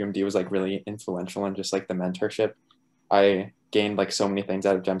that at UMD was like really influential, and just like the mentorship. I gained like so many things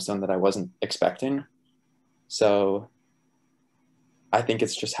out of Gemstone that I wasn't expecting. So I think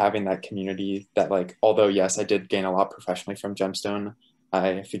it's just having that community that, like, although yes, I did gain a lot professionally from Gemstone,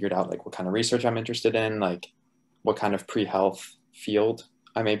 I figured out like what kind of research I'm interested in, like what kind of pre-health field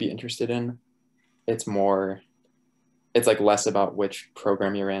I may be interested in. It's like less about which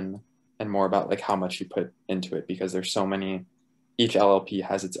program you're in and more about like how much you put into it, because there's so many, each LLP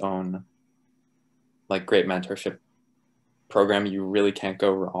has its own like great mentorship program. You really can't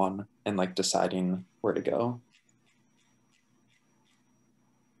go wrong in like deciding where to go.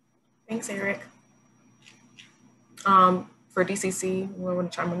 Thanks, Eric. For DCC, you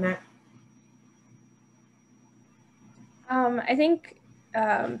want to chime on that? I think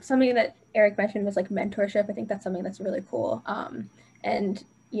something that Eric mentioned was like mentorship. I think that's something that's really cool. And,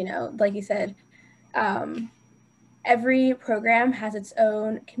 you know, like you said, every program has its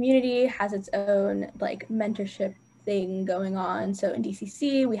own community, has its own like mentorship thing going on. So in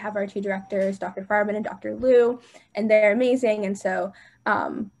DCC, we have our two directors, Dr. Farman and Dr. Liu, and they're amazing. And so,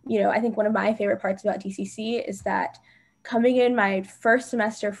 you know, I think one of my favorite parts about DCC is that coming in my first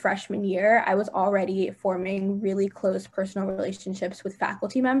semester freshman year, I was already forming really close personal relationships with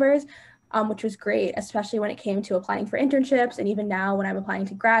faculty members, which was great, especially when it came to applying for internships. And even now when I'm applying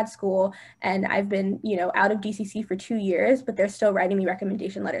to grad school, and I've been, you know, out of DCC for 2 years, but they're still writing me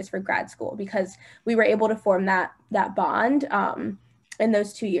recommendation letters for grad school because we were able to form that bond in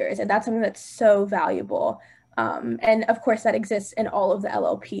those 2 years. And that's something that's so valuable. And of course that exists in all of the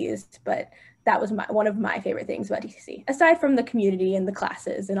LLPs, but that was one of my favorite things about DCC, aside from the community and the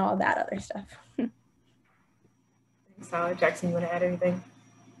classes and all that other stuff. Thanks, Jackson, you want to add anything?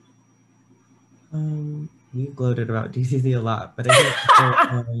 You gloated about DCC a lot, but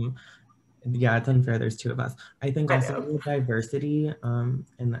I think yeah, it's unfair. There's two of us. I think also the diversity in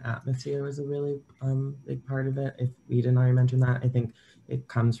the atmosphere was a really big part of it. If we didn't already mention that, I think it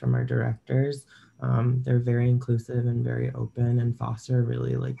comes from our directors. They're very inclusive and very open and foster a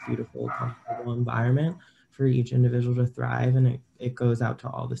really like beautiful, comfortable environment for each individual to thrive. And it goes out to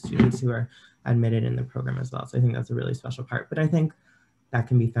all the students who are admitted in the program as well. So I think that's a really special part. But I think that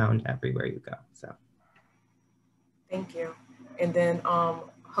can be found everywhere you go. So thank you. And then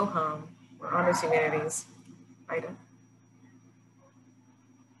Ho-Hum, or Honors Humanities, Ida.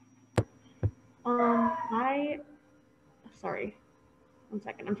 Sorry. One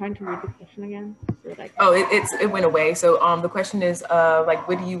second, I'm trying to read the question again. So that I can... Oh, it went away. So the question is, like,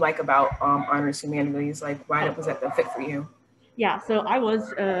 what do you like about honors humanities? Like, why was that the fit for you? Yeah, so I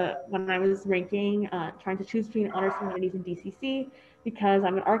was, when I was ranking, trying to choose between honors humanities and DCC, because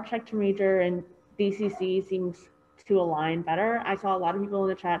I'm an architecture major and DCC seems to align better. I saw a lot of people in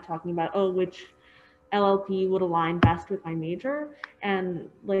the chat talking about, oh, which LLP would align best with my major. And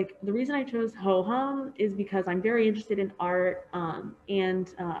like the reason I chose ho-hum is because I'm very interested in art,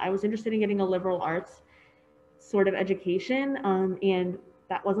 and I was interested in getting a liberal arts sort of education, and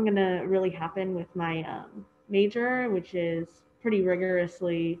that wasn't going to really happen with my major, which is pretty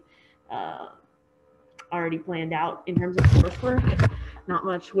rigorously already planned out in terms of coursework. Not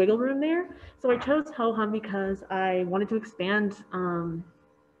much wiggle room there. So I chose ho-hum because I wanted to expand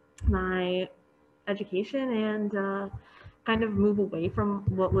my education and kind of move away from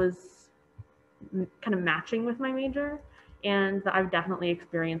what was kind of matching with my major. And I've definitely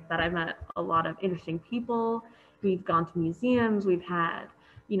experienced that. I've met a lot of interesting people. We've gone to museums. We've had,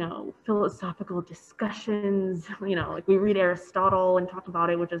 you know, philosophical discussions. You know, like we read Aristotle and talk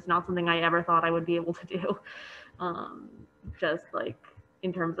about it, which is not something I ever thought I would be able to do. Just like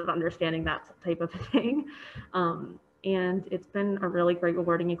in terms of understanding that type of thing. And it's been a really great,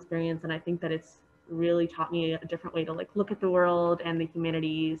 rewarding experience. And I think that it's really taught me a different way to like look at the world and the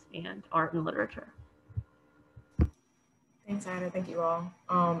humanities and art and literature. Thanks, Anna. Thank you all.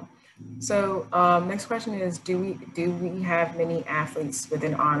 So next question is, do we have many athletes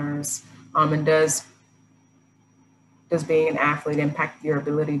within honors? And does being an athlete impact your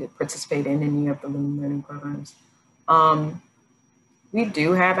ability to participate in any of the learning programs? We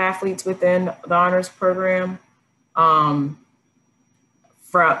do have athletes within the honors program. From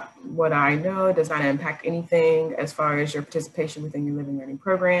what I know, it does not impact anything as far as your participation within your living learning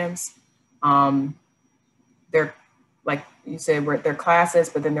programs. They're, like you said, they're classes,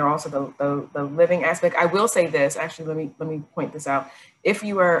 but then they're also the living aspect. I will say this, actually, let me point this out. If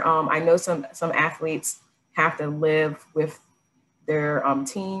you are, I know some athletes have to live with their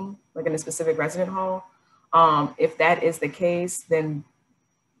team, like in a specific resident hall. If that is the case, then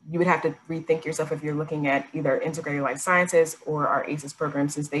you would have to rethink yourself if you're looking at either integrated life sciences or our ACES program,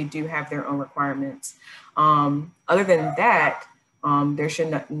 since they do have their own requirements. Other than that, there should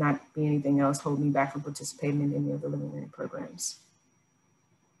not be anything else holding me back from participating in any of the living learning programs.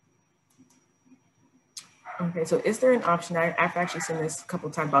 Okay, so is there an option? I've actually seen this a couple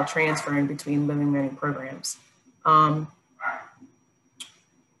of times about transferring between living learning programs.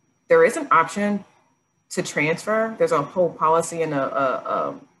 There is an option to transfer. There's a whole policy and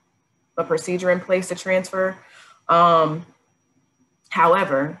a procedure in place to transfer. However,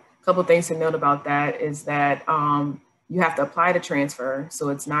 a couple of things to note about that is that you have to apply to transfer. So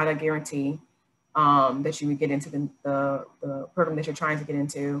it's not a guarantee that you would get into the program that you're trying to get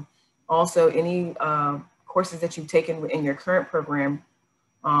into. Also, any courses that you've taken in your current program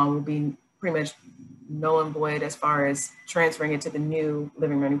will be pretty much null and void as far as transferring it to the new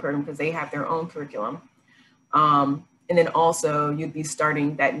living learning program, because they have their own curriculum. And then also you'd be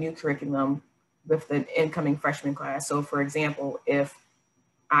starting that new curriculum with the incoming freshman class. So for example, if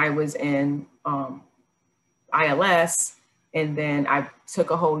I was in ILS and then I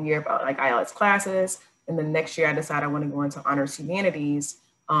took a whole year about like ILS classes, and then next year I decide I want to go into honors humanities,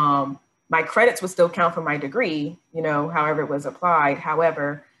 my credits would still count for my degree, you know, however it was applied.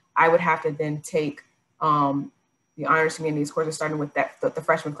 However, I would have to then take the honors humanities courses, starting with the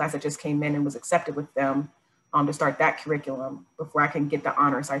freshman class that just came in and was accepted with them, to start that curriculum before I can get the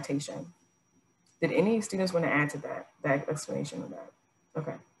honor citation. Did any students want to add to that explanation of that?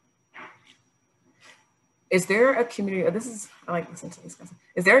 Okay. Is there a community, I like listening to this discussion.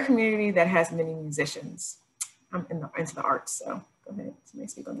 Is there a community that has many musicians? I'm into the arts, so go ahead, somebody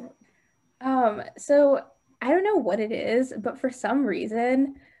speak on that. So I don't know what it is, but for some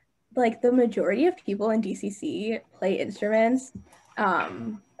reason, like the majority of people in DCC play instruments,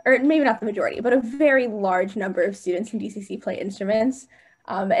 or maybe not the majority, but a very large number of students in DCC play instruments.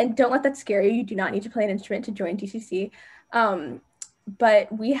 And don't let that scare you. You do not need to play an instrument to join DCC.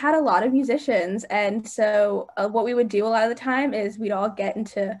 But we had a lot of musicians. And so what we would do a lot of the time is we'd all get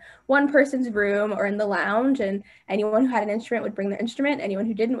into one person's room or in the lounge, and anyone who had an instrument would bring their instrument. Anyone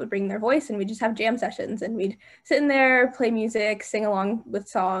who didn't would bring their voice, and we'd just have jam sessions, and we'd sit in there, play music, sing along with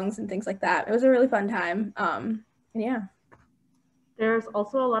songs and things like that. It was a really fun time. And yeah. There's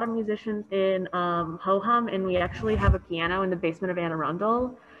also a lot of musicians in ho-hum, and we actually have a piano in the basement of Anne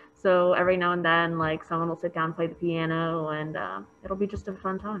Arundel. So every now and then, like someone will sit down, play the piano, and it'll be just a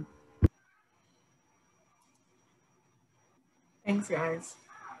fun time. Thanks, guys.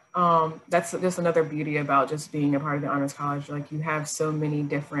 That's just another beauty about just being a part of the Honors College. Like you have so many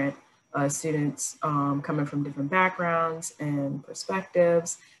different students coming from different backgrounds and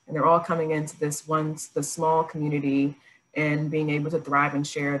perspectives, and they're all coming into the small community and being able to thrive and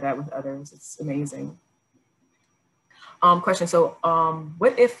share that with others. It's amazing. Question, so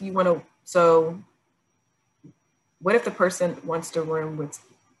what if you want to, so what if the person wants to room with,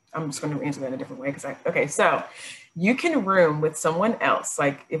 I'm just going to answer that in a different way okay, so you can room with someone else.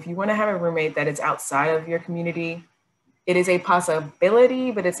 Like if you want to have a roommate that is outside of your community, it is a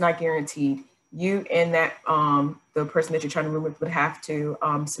possibility, but it's not guaranteed. You and that, the person that you're trying to room with would have to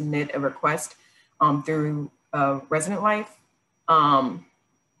submit a request through Resident Life, and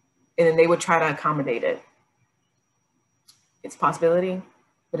then they would try to accommodate it. It's a possibility,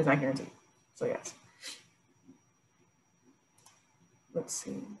 but it's not guaranteed. So yes. Let's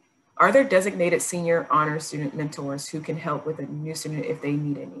see. Are there designated senior honor student mentors who can help with a new student if they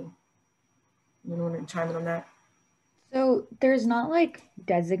need any? Anyone want to chime in on that? So there's not like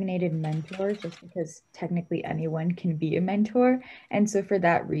designated mentors just because technically anyone can be a mentor. And so for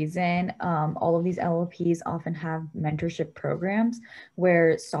that reason, all of these LLPs often have mentorship programs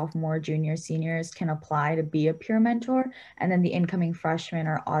where sophomore, junior, seniors can apply to be a peer mentor. And then the incoming freshmen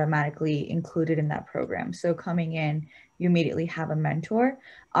are automatically included in that program. So coming in, you immediately have a mentor.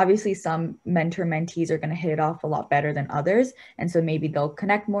 Obviously, some mentor-mentees are going to hit it off a lot better than others. And so maybe they'll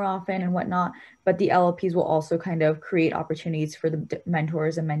connect more often and whatnot. But the LLPs will also kind of create opportunities for the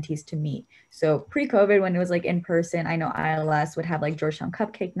mentors and mentees to meet. So pre-COVID, when it was like in person, I know ILS would have like Georgetown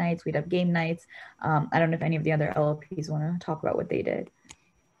Cupcake nights. We'd have game nights. I don't know if any of the other LLPs want to talk about what they did.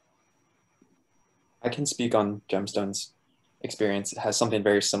 I can speak on Gemstone's experience. It has something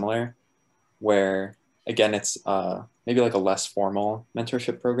very similar where, again, it's maybe like a less formal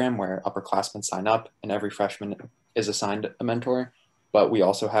mentorship program where upperclassmen sign up and every freshman is assigned a mentor. But we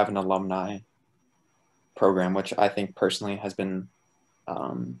also have an alumni program, which I think personally has been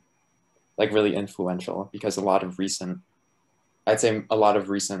like really influential because a lot of recent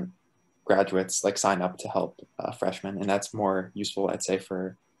graduates like sign up to help freshmen, and that's more useful, I'd say,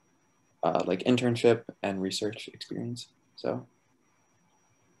 for like internship and research experience. So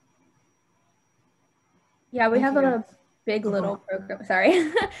yeah, we have a big little program. Sorry,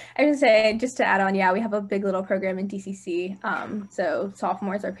 I was say just to add on. Yeah, we have a big little program in DCC. So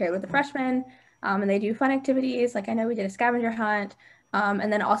sophomores are paired with the freshmen, and they do fun activities. Like I know we did a scavenger hunt,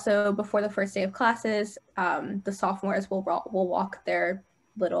 and then also before the first day of classes, the sophomores will walk their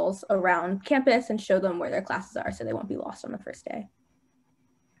littles around campus and show them where their classes are, so they won't be lost on the first day.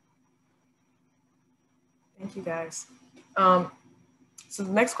 Thank you, guys. So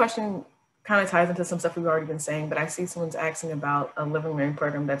the next question kind of ties into some stuff we've already been saying, but I see someone's asking about a living learning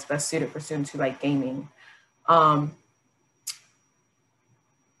program that's best suited for students who like gaming. I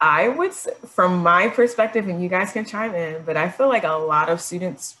would, from my perspective, and you guys can chime in, but I feel like a lot of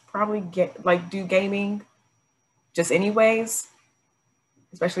students probably do gaming just anyways,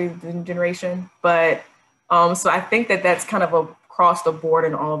 especially the new generation. But so I think that that's kind of across the board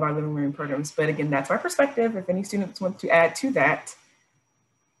in all of our living learning programs. But again, that's my perspective. If any students want to add to that,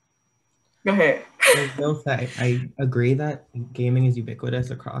 go ahead. I will say, I agree that gaming is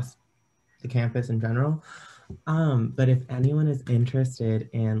ubiquitous across the campus in general. But if anyone is interested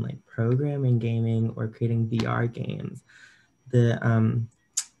in like programming gaming or creating VR games, the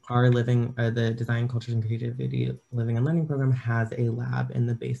Design, Cultures, and Creativity Living and Learning program has a lab in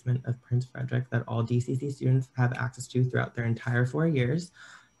the basement of Prince Frederick that all DCC students have access to throughout their entire 4 years.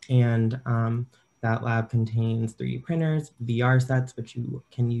 And that lab contains 3D printers, VR sets, which you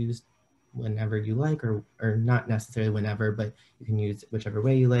can use whenever you like, or not necessarily whenever, but you can use whichever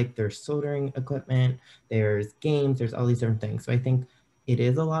way you like. There's soldering equipment, there's games, there's all these different things. So I think it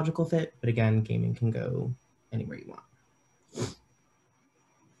is a logical fit, but again, gaming can go anywhere you want.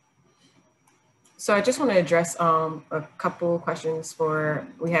 So I just want to address a couple questions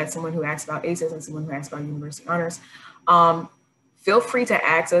we had someone who asked about ACES and someone who asked about University Honors. Feel free to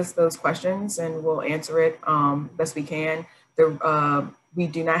ask us those questions and we'll answer it best we can. We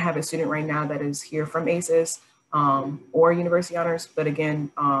do not have a student right now that is here from ACES or University Honors, but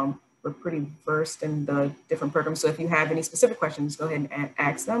again, we're pretty versed in the different programs. So if you have any specific questions, go ahead and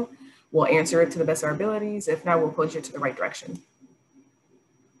ask them. We'll answer it to the best of our abilities. If not, we'll point you to the right direction.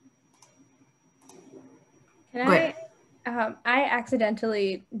 Can I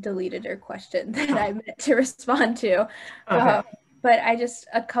accidentally deleted your question that I meant to respond to. Okay. But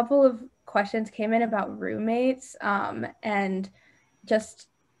a couple of questions came in about roommates, and just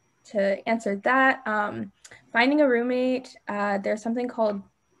to answer that, finding a roommate, there's something called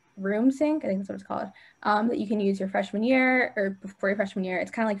Room Sync, I think that's what it's called, that you can use your freshman year or before your freshman year.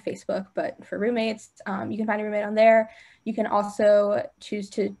 It's kind of like Facebook, but for roommates. You can find a roommate on there. You can also choose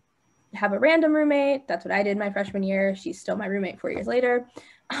to have a random roommate. That's what I did my freshman year. She's still my roommate 4 years later.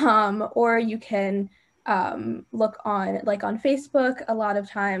 Or you can look on Facebook. A lot of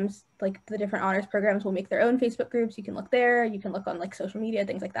times, like the different honors programs will make their own Facebook groups. You can look there. You can look on like social media,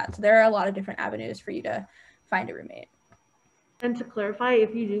 things like that. So there are a lot of different avenues for you to find a roommate. And to clarify,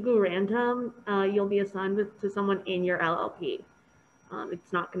 if you do go random, you'll be assigned to someone in your LLP.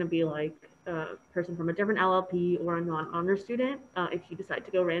 It's not going to be like a person from a different LLP or a non-honor student if you decide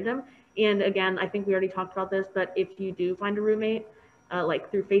to go random. And again, I think we already talked about this, but if you do find a roommate,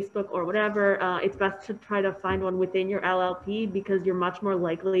 like through Facebook or whatever, it's best to try to find one within your LLP because you're much more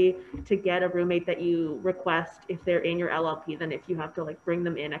likely to get a roommate that you request if they're in your LLP than if you have to like bring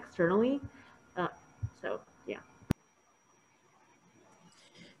them in externally. So yeah.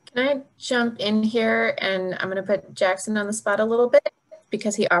 Can I jump in here? And I'm going to put Jackson on the spot a little bit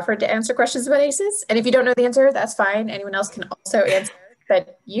because he offered to answer questions about ACEs. And if you don't know the answer, that's fine. Anyone else can also answer,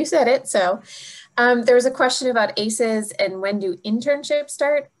 but you said it. So there was a question about ACEs and when do internships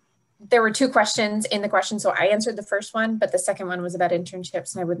start? There were two questions in the question. So I answered the first one, but the second one was about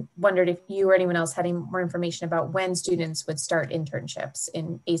internships. And I wondered if you or anyone else had any more information about when students would start internships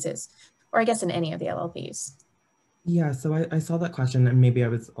in ACEs, or I guess in any of the LLPs. Yeah, so I saw that question and maybe I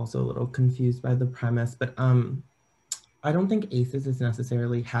was also a little confused by the premise, but I don't think ACES is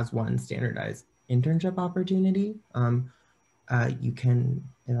necessarily has one standardized internship opportunity. You can,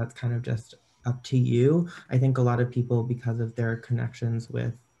 and that's kind of just up to you. I think a lot of people, because of their connections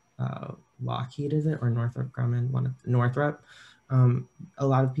with Lockheed, is it, or Northrop Grumman, one of Northrop, a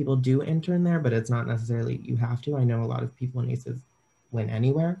lot of people do intern there, but it's not necessarily you have to. I know a lot of people in ACES went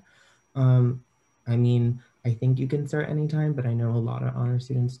anywhere. I mean, I think you can start anytime, but I know a lot of honor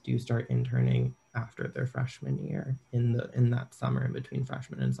students do start interning after their freshman year in that summer in between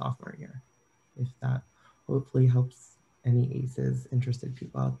freshman and sophomore year. If that hopefully helps any ACEs interested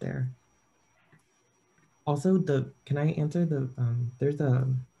people out there. Also, can I answer the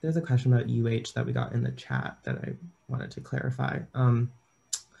there's a question about UH that we got in the chat that I wanted to clarify. And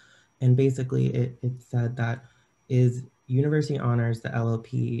basically it said that is university honors the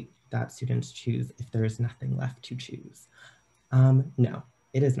LLP that students choose if there is nothing left to choose. No,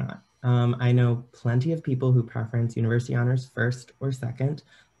 it is not. I know plenty of people who preference university honors first or second.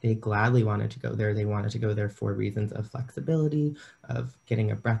 They gladly wanted to go there. They wanted to go there for reasons of flexibility, of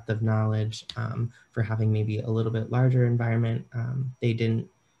getting a breadth of knowledge, for having maybe a little bit larger environment. They didn't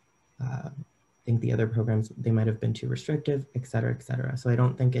think the other programs, they might have been too restrictive, et cetera, et cetera. So I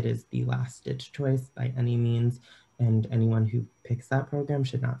don't think it is the last ditch choice by any means. And anyone who picks that program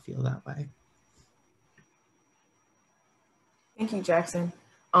should not feel that way. Thank you, Jackson.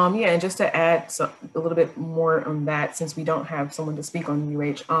 Yeah, and just to add a little bit more on that, since we don't have someone to speak on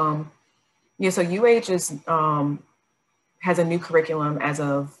UH. Yeah, so UH is has a new curriculum as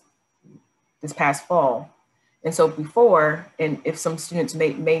of this past fall. And so before, and if some students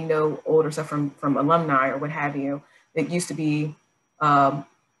may know older stuff from alumni or what have you, it used to be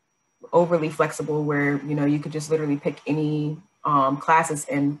overly flexible where, you know, you could just literally pick any classes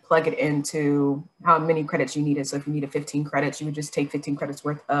and plug it into how many credits you needed. So if you needed 15 credits, you would just take 15 credits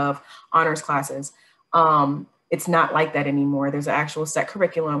worth of honors classes. It's not like that anymore. There's an actual set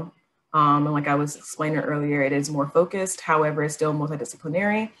curriculum. And like I was explaining earlier, it is more focused. However, it's still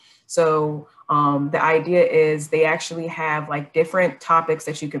multidisciplinary. So the idea is they actually have like different topics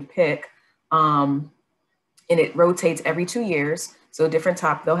that you can pick, and it rotates every 2 years. So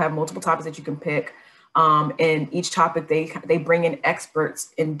they'll have multiple topics that you can pick. And each topic, they bring in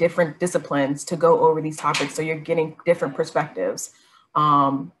experts in different disciplines to go over these topics. So you're getting different perspectives.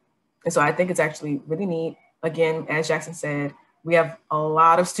 And so I think it's actually really neat. Again, as Jackson said, we have a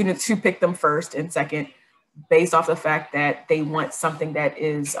lot of students who pick them first and second based off the fact that they want something that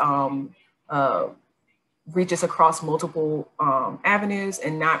is reaches across multiple avenues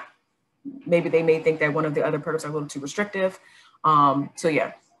and not, maybe they may think that one of the other programs are a little too restrictive. So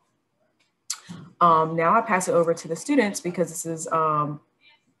yeah. Now I pass it over to the students because this is COVID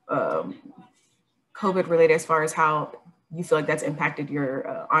related as far as how you feel like that's impacted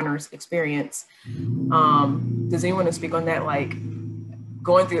your honors experience. Does anyone want to speak on that? Like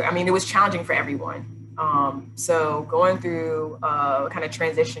going through, I mean, it was challenging for everyone. So going through kind of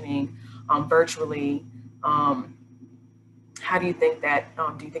transitioning virtually, how do you think that,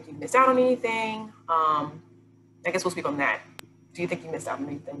 do you think you missed out on anything? I guess we'll speak on that. Do you think you missed out on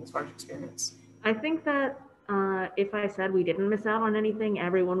anything as far as your experience? I think that if I said we didn't miss out on anything,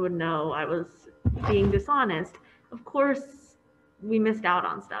 everyone would know I was being dishonest. Of course, we missed out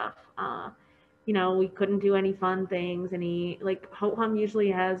on stuff. you know, we couldn't do any fun things. Like Hum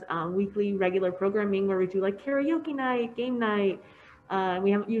usually has weekly regular programming where we do like karaoke night, game night.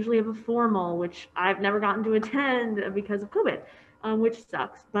 We usually have a formal, which I've never gotten to attend because of COVID, which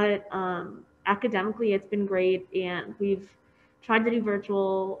sucks. But academically, it's been great, and we've tried to do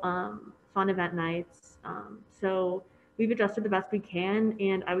virtual fun event nights. So we've adjusted the best we can,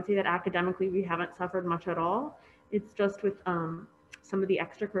 and I would say that academically we haven't suffered much at all. It's just with some of the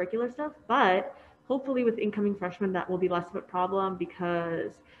extracurricular stuff, but hopefully with incoming freshmen that will be less of a problem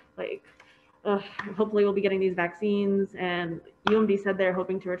because like hopefully we'll be getting these vaccines, and UMD said they're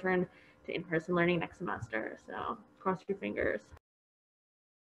hoping to return to in-person learning next semester, so cross your fingers.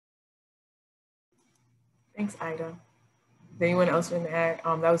 Thanks, Ida. Does anyone else want to add?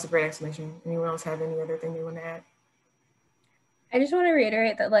 That was a great explanation. Anyone else have any other thing they want to add? I just want to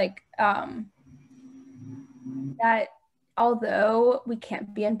reiterate that that although we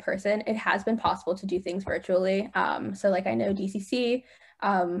can't be in person, it has been possible to do things virtually. So like I know DCC,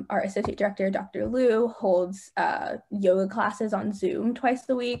 our associate director, Dr. Liu, holds yoga classes on Zoom twice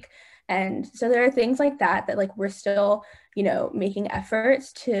a week. And so there are things like that like we're still, you know, making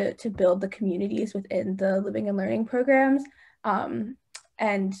efforts to build the communities within the living and learning programs.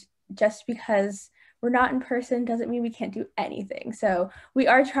 And just because we're not in person doesn't mean we can't do anything. So we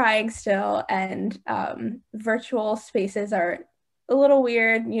are trying still, and virtual spaces are a little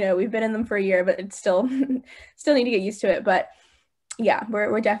weird. You know, we've been in them for a year, but it's still need to get used to it. But yeah,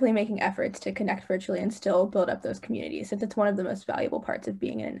 we're definitely making efforts to connect virtually and still build up those communities, since it's one of the most valuable parts of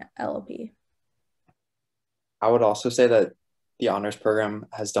being in an LLP. I would also say that the honors program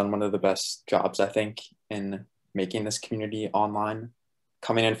has done one of the best jobs, I think, in making this community online.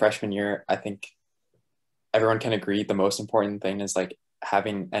 Coming in freshman year, I think everyone can agree the most important thing is like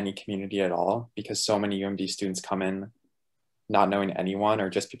having any community at all, because so many UMD students come in not knowing anyone or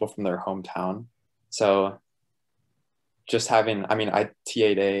just people from their hometown. So just having, I mean, I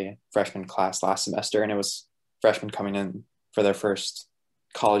TA'd a freshman class last semester, and it was freshmen coming in for their first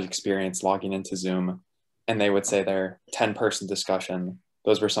college experience logging into Zoom, and they would say their 10-person discussion,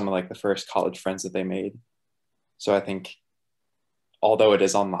 those were some of like the first college friends that they made. So I think although it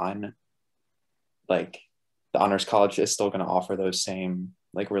is online, like the honors college is still going to offer those same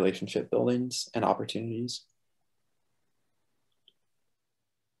like relationship buildings and opportunities.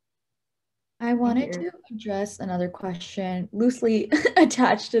 I wanted to address another question loosely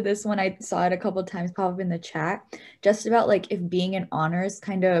attached to this one. I saw it a couple of times pop up in the chat, just about like if being in honors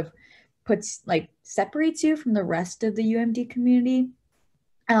kind of separates you from the rest of the UMD community.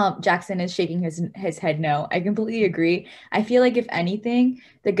 Jackson is shaking his head no. I completely agree. I feel like if anything,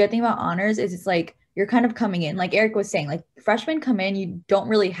 the good thing about honors is it's like you're kind of coming in, like Eric was saying, like freshmen come in, you don't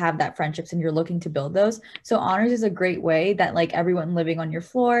really have that friendships and you're looking to build those. So honors is a great way that like everyone living on your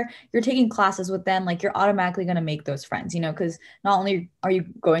floor, you're taking classes with them, like you're automatically going to make those friends, you know, because not only are you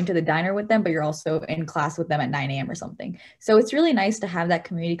going to the diner with them, but you're also in class with them at 9 a.m. or something. So it's really nice to have that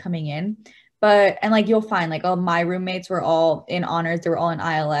community coming in. But, and like, you'll find like all my roommates were all in honors. They were all in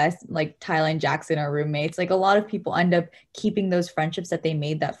ILS, like Tyler and Jackson are roommates. Like a lot of people end up keeping those friendships that they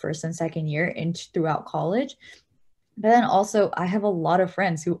made that first and second year throughout college. But then also I have a lot of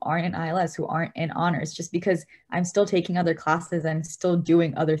friends who aren't in ILS, who aren't in honors, just because I'm still taking other classes and still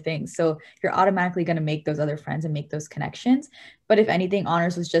doing other things. So you're automatically going to make those other friends and make those connections. But if anything,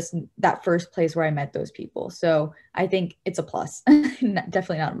 honors was just that first place where I met those people. So I think it's a plus,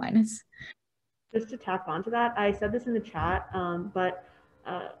 definitely not a minus. Just to tap onto that, I said this in the chat, but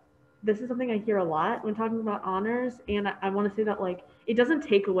this is something I hear a lot when talking about honors, and I want to say that like it doesn't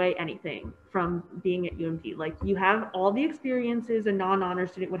take away anything from being at UMD. Like you have all the experiences a non-honor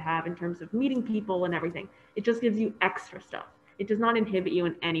student would have in terms of meeting people and everything. It just gives you extra stuff. It does not inhibit you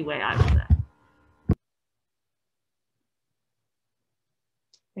in any way, I would say.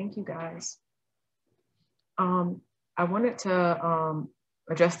 Thank you, guys. I wanted to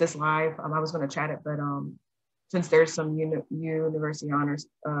address this live. I was going to chat it, but since there's some university honors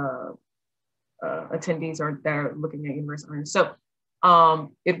attendees that are looking at university honors. So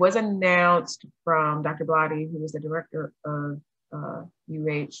it was announced from Dr. Blotti, who is the director of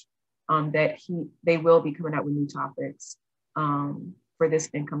UH, that they will be coming out with new topics for this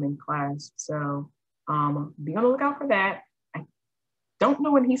incoming class. So be on the lookout for that. I don't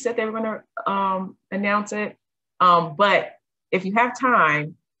know when he said they were going to announce it, but if you have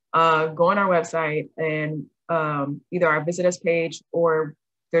time, go on our website and either our visit us page, or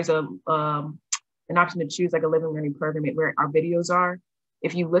there's an option to choose like a living learning program where our videos are.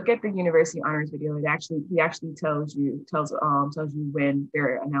 If you look at the university honors video, he actually tells you when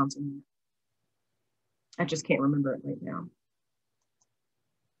they're announcing it. I just can't remember it right now.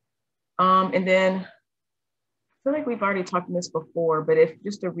 And then I feel like we've already talked on this before, but if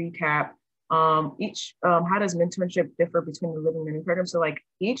just to recap, how does mentorship differ between the living learning program? So like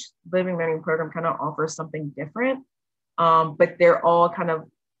each living learning program kind of offers something different, but they're all kind of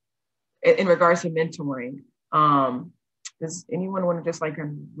in regards to mentoring. Does anyone want to just like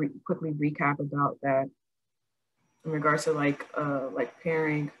quickly recap about that in regards to like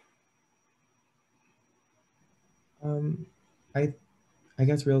pairing? I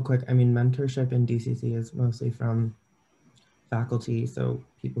guess real quick, I mean, mentorship in DCC is mostly from faculty, so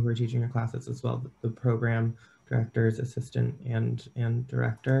people who are teaching your classes as well, the program directors, assistant, and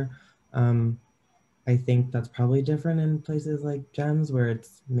director. I think that's probably different in places like GEMS where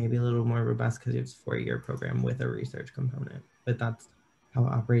it's maybe a little more robust because it's a 4-year program with a research component, but that's how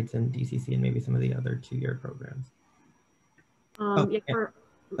it operates in DCC and maybe some of the other 2-year programs.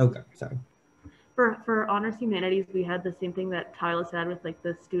 Sorry. For honors humanities, we had the same thing that Tyler said with like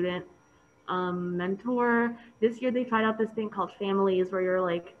the student mentor. This year they tried out this thing called families where you're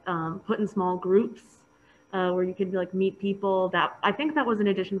like put in small groups where you could like meet people. That I think that was an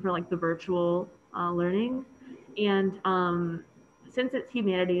addition for like the virtual learning. And since it's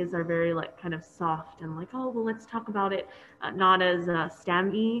humanities are very like kind of soft and like, oh well, let's talk about it, not as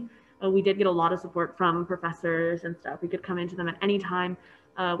STEM-y. We did get a lot of support from professors and stuff. We could come into them at any time.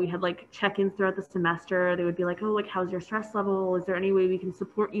 We had like check-ins throughout the semester. They would be like, oh, like, how's your stress level? Is there any way we can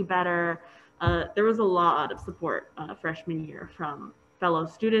support you better? There was a lot of support freshman year from fellow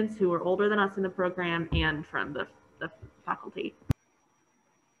students who were older than us in the program and from the faculty.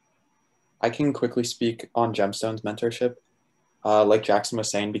 I can quickly speak on Gemstone's mentorship. Like Jackson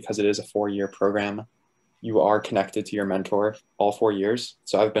was saying, because it is a 4-year program, you are connected to your mentor all 4 years.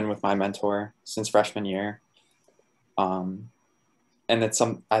 So I've been with my mentor since freshman year. And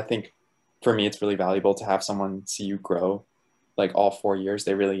I think for me, it's really valuable to have someone see you grow like all 4 years.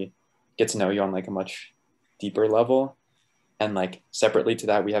 They really get to know you on like a much deeper level. And like separately to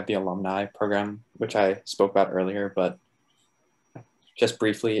that, we have the alumni program, which I spoke about earlier, but just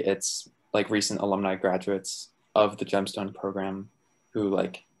briefly, it's like recent alumni graduates of the Gemstone program who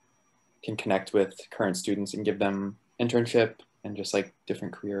like can connect with current students and give them internship and just like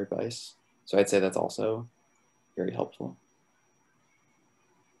different career advice. So I'd say that's also very helpful.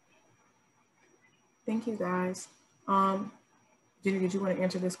 Thank you guys. Jenny, did you want to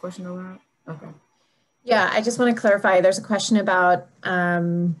answer this question aloud? Okay. Yeah, I just want to clarify. There's a question about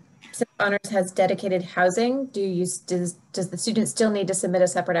since honors has dedicated housing, does the student still need to submit a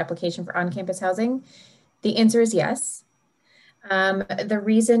separate application for on-campus housing? The answer is yes. The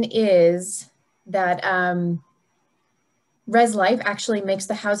reason is that Res Life actually makes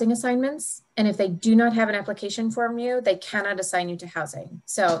the housing assignments, and if they do not have an application from you, they cannot assign you to housing.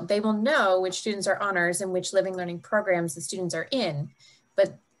 So they will know which students are honors and which living learning programs the students are in,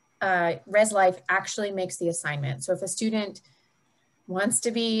 but Res Life actually makes the assignment. So if a student wants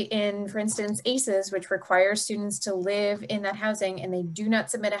to be in, for instance, ACES, which requires students to live in that housing, and they do not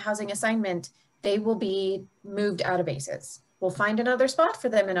submit a housing assignment, they will be moved out of ACES. We'll find another spot for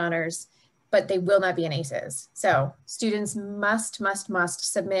them in honors, but they will not be in ACES. So students must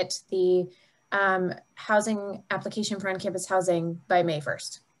submit the housing application for on-campus housing by May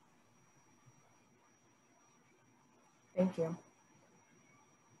 1st. Thank you.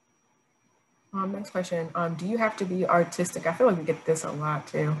 Next question. Do you have to be artistic? I feel like we get this a lot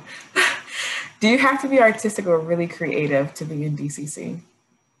too. Do you have to be artistic or really creative to be in DCC?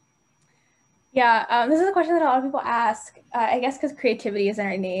 Yeah, this is a question that a lot of people ask, I guess because creativity is in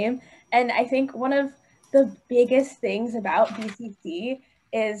our name. And I think one of the biggest things about DCC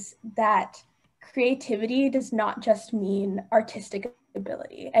is that creativity does not just mean artistic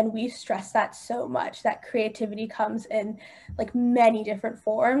ability. And we stress that so much, that creativity comes in like many different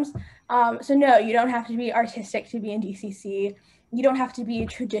forms. So no, you don't have to be artistic to be in DCC. You don't have to be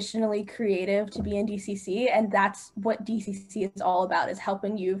traditionally creative to be in DCC. And that's what DCC is all about, is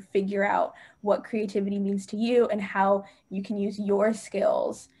helping you figure out what creativity means to you and how you can use your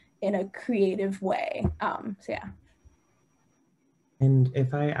skills in a creative way. So yeah. And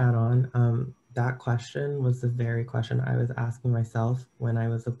if I add on, that question was the very question I was asking myself when I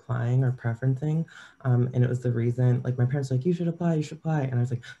was applying or preferencing. And it was the reason, like my parents were like, you should apply. And I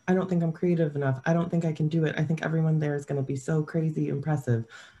was like, I don't think I'm creative enough. I don't think I can do it. I think everyone there is gonna be so crazy impressive.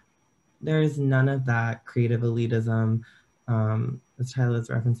 There is none of that creative elitism. As Tyler's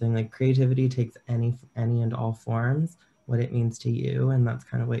referencing, like creativity takes any and all forms, what it means to you. And that's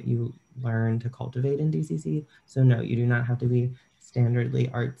kind of what you learn to cultivate in DCC. So no, you do not have to be standardly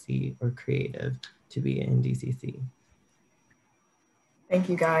artsy or creative to be in DCC. Thank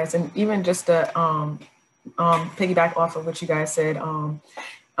you guys. And even just to piggyback off of what you guys said,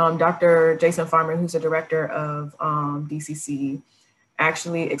 Dr. Jason Farmer, who's the director of DCC,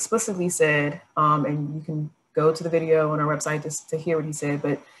 actually explicitly said, and you can go to the video on our website just to hear what he said,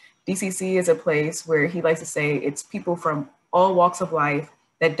 but DCC is a place where he likes to say it's people from all walks of life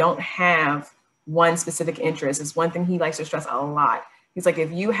that don't have one specific interest. It's one thing he likes to stress a lot. He's like,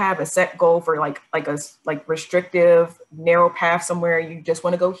 if you have a set goal for like restrictive, narrow path somewhere, you just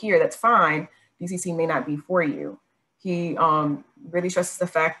want to go here, that's fine. DCC may not be for you. He really stresses the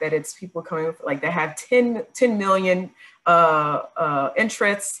fact that it's people coming like that have 10 million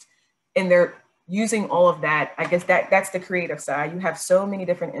interests, and they're using all of that. I guess that's the creative side. You have so many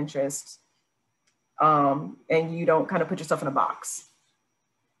different interests, and you don't kind of put yourself in a box.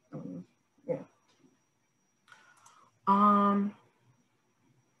 Yeah.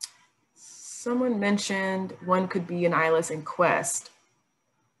 Someone mentioned one could be an ILS in Quest.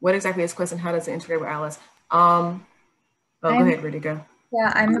 What exactly is Quest and how does it integrate with ILS? Go ahead, Ritika.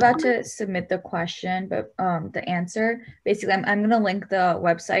 Yeah, I'm about to submit the question, but the answer, basically, I'm going to link the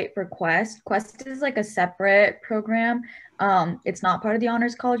website for Quest. Quest is like a separate program. It's not part of the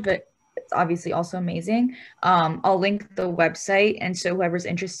Honors College, but it's obviously also amazing. I'll link the website, and so whoever's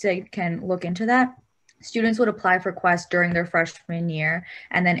interested can look into that. Students would apply for Quest during their freshman year,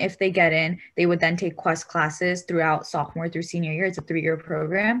 and then if they get in, they would then take Quest classes throughout sophomore through senior year. It's a 3-year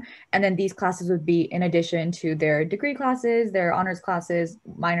program, and then these classes would be in addition to their degree classes, their honors classes,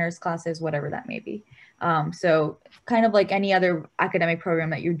 minors classes, whatever that may be. So kind of like any other academic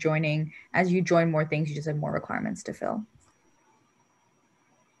program that you're joining, as you join more things, you just have more requirements to fill.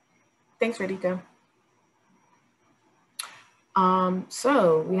 Thanks, Radhika.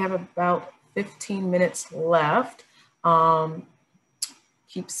 So we have about 15 minutes left.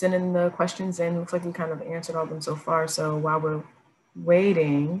 Keep sending the questions in. Looks like we kind of answered all of them so far. So while we're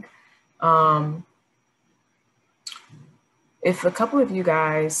waiting, if a couple of you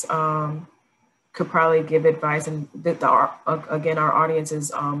guys could probably give advice, and again, our audience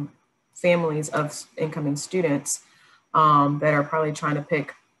is families of incoming students that are probably trying to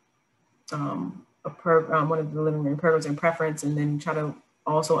pick a program, one of the living room programs in preference, and then try to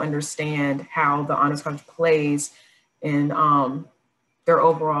also understand how the Honors College plays in their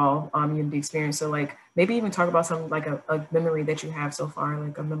overall UMD experience. So like maybe even talk about something like a memory that you have so far,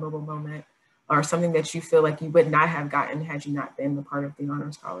 like a memorable moment or something that you feel like you would not have gotten had you not been a part of the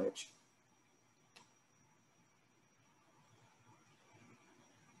Honors College.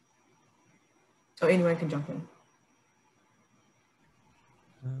 So anyone can jump in.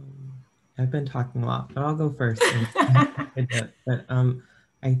 I've been talking a lot, but I'll go first. But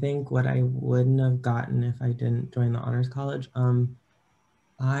I think what I wouldn't have gotten if I didn't join the Honors College,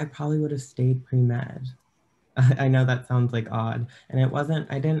 I probably would have stayed pre-med. I know that sounds like odd, and it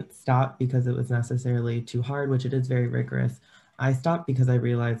wasn't. I didn't stop because it was necessarily too hard, which it is very rigorous. I stopped because I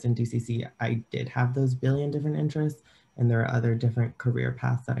realized in DCC I did have those billion different interests, and there are other different career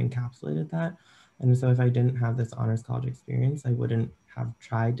paths that encapsulated that. And so if I didn't have this Honors College experience, I wouldn't have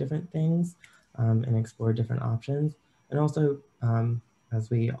tried different things and explored different options. And also, as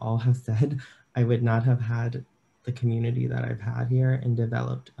we all have said, I would not have had the community that I've had here and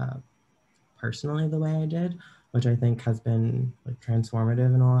developed personally the way I did, which I think has been like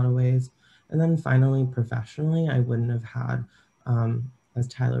transformative in a lot of ways. And then finally, professionally, I wouldn't have had, as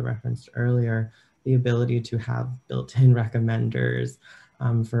Tyler referenced earlier, the ability to have built-in recommenders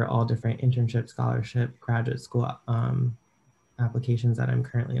for all different internship, scholarship, graduate school applications that I'm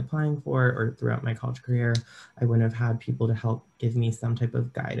currently applying for or throughout my college career. I wouldn't have had people to help give me some type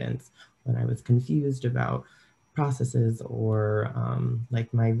of guidance when I was confused about processes or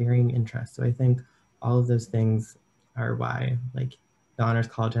like my varying interests. So I think all of those things are why like the Honors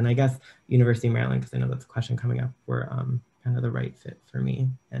College and I guess University of Maryland, because I know that's a question coming up, were kind of the right fit for me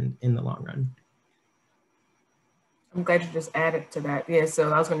and in the long run. I'm glad you just added to that. Yeah, so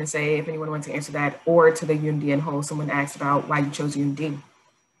I was going to say, if anyone wants to answer that, or to the UMD in whole, someone asked about why you chose UMD.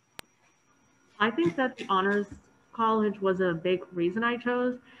 I think that the Honors College was a big reason I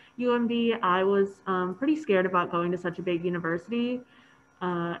chose UMD. I was pretty scared about going to such a big university.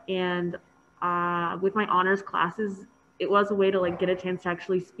 And with my honors classes, it was a way to like get a chance to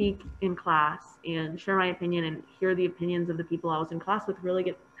actually speak in class and share my opinion and hear the opinions of the people I was in class with.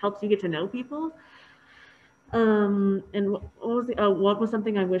 Really helps you get to know people. And what was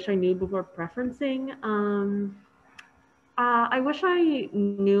something I wish I knew before preferencing? I wish I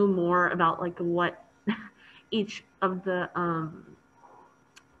knew more about like what each of the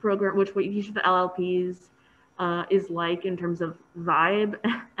each of the LLPs is like in terms of vibe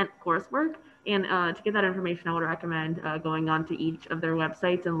and coursework. And to get that information, I would recommend going on to each of their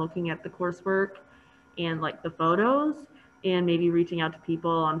websites and looking at the coursework and like the photos. and maybe reaching out to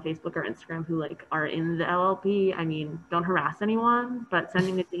people on Facebook or Instagram who like are in the LLP. I mean, don't harass anyone, but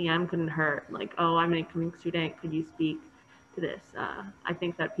sending a DM couldn't hurt. Like, oh, I'm an incoming student. Could you speak to this? I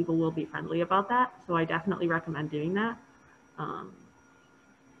think that people will be friendly about that. So I definitely recommend doing that.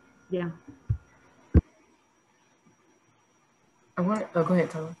 Yeah. Oh, go ahead,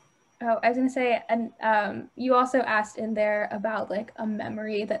 Tyler. Oh, I was gonna say, and you also asked in there about like a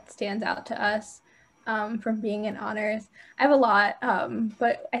memory that stands out to us from being in honors. I have a lot,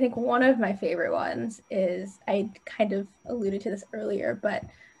 but I think one of my favorite ones is, I kind of alluded to this earlier, but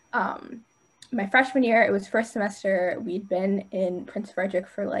my freshman year, it was first semester, we'd been in Prince Frederick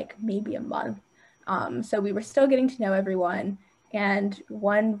for like maybe a month. So we were still getting to know everyone. And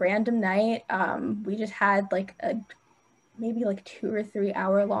one random night, we just had like a maybe like 2 or 3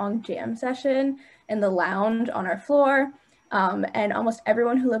 hour long jam session in the lounge on our floor. And almost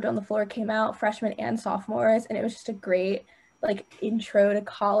everyone who lived on the floor came out, freshmen and sophomores. And it was just a great like intro to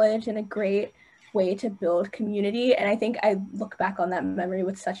college and a great way to build community. And I think I look back on that memory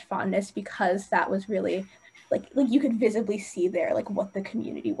with such fondness because that was really like you could visibly see there like what the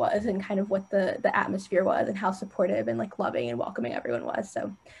community was and kind of what the atmosphere was and how supportive and like loving and welcoming everyone was.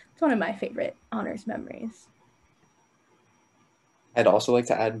 So it's one of my favorite honors memories. I'd also like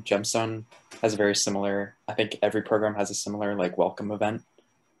to add Gemstone has a very similar, I think every program has a similar like welcome event.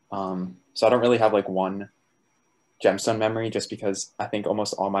 So I don't really have like one Gemstone memory just because I think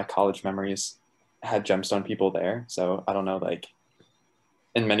almost all my college memories had Gemstone people there. So I don't know, like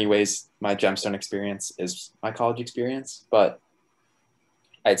in many ways, my Gemstone experience is my college experience, but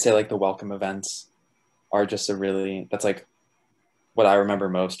I'd say like the welcome events are just that's like what I remember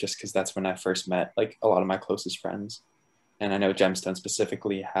most just because that's when I first met like a lot of my closest friends. And I know Gemstone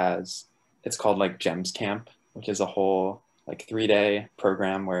specifically it's called like Gems Camp, which is a whole like 3-day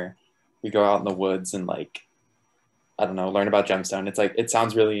program where we go out in the woods and like, I don't know, learn about Gemstone. It's like, it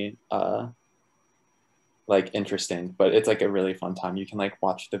sounds really like interesting, but it's like a really fun time. You can like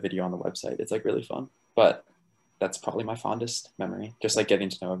watch the video on the website. It's like really fun, but that's probably my fondest memory, just like getting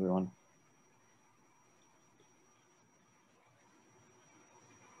to know everyone.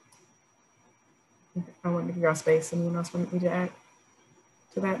 I want to figure out space. Anyone else want me to add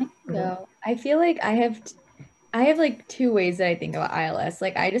to that? No, I feel like I have like two ways that I think about ILS.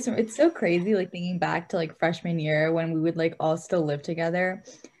 Like it's so crazy like thinking back to like freshman year when we would like all still live together.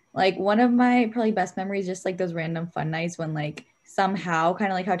 Like one of my probably best memories, just like those random fun nights when like somehow,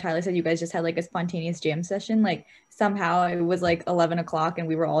 kind of like how Tyler said, you guys just had like a spontaneous jam session. Like somehow it was like 11 o'clock and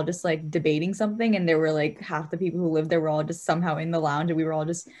we were all just like debating something. And there were like half the people who lived there were all just somehow in the lounge. And we were all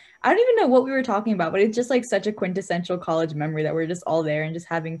just, I don't even know what we were talking about, but it's just like such a quintessential college memory that we're just all there and just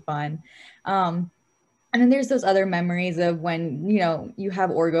having fun. And then there's those other memories of when, you know, you have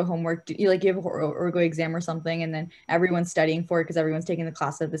orgo homework, you have an orgo exam or something, and then everyone's studying for it because everyone's taking the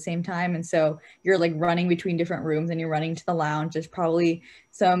class at the same time. And so you're like running between different rooms and you're running to the lounge. There's probably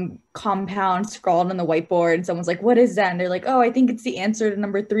some compound scrawled on the whiteboard and someone's like, what is that? And they're like, oh, I think it's the answer to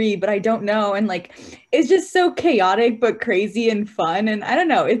number 3, but I don't know. And like, it's just so chaotic, but crazy and fun. And I don't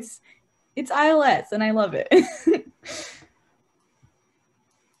know, it's ILS and I love it.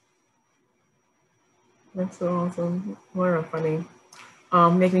 That's so awesome. What funny.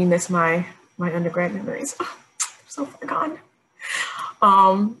 Make me miss my undergrad memories. So far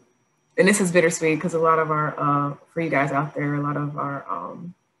gone. And this is bittersweet because a lot of our, for you guys out there, a lot of our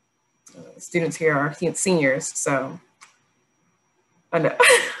students here are seniors. So I know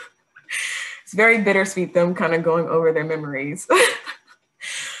it's very bittersweet them kind of going over their memories.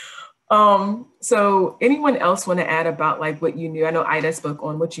 So anyone else want to add about like what you knew? I know Ida spoke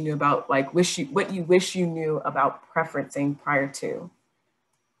on what you knew about like what you wish you knew about preferencing prior to.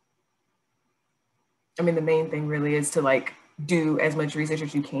 I mean, the main thing really is to like do as much research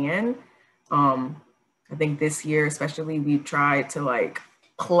as you can. I think this year, especially, we tried to like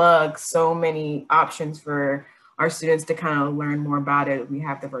plug so many options for our students to kind of learn more about it. We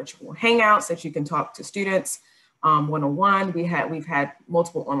have the virtual hangouts that you can talk to students one-on-one. We've had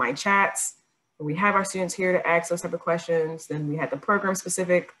multiple online chats where we have our students here to ask those type of questions. Then we had the program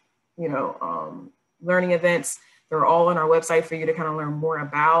specific, you know, learning events. They're all on our website for you to kind of learn more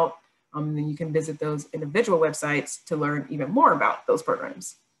about. And then you can visit those individual websites to learn even more about those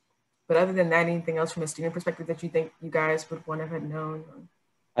programs. But other than that, anything else from a student perspective that you think you guys would want to have known?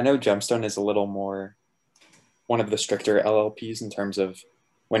 I know Gemstone is a little more one of the stricter LLPs in terms of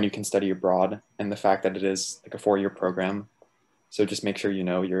when you can study abroad and the fact that it is like a 4-year program. So just make sure you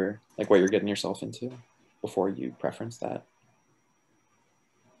know what you're getting yourself into before you preference that.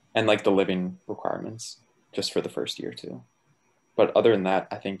 And like the living requirements just for the first year too. But other than that,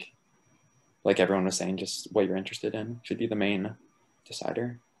 I think like everyone was saying, just what you're interested in should be the main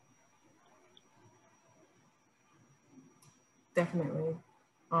decider. Definitely.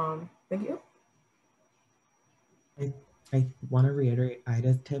 Thank you. I want to reiterate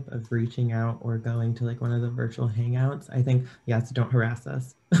Ida's tip of reaching out or going to like one of the virtual hangouts. I think, yes, don't harass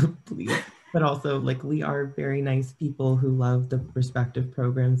us, please. But also, like, we are very nice people who love the respective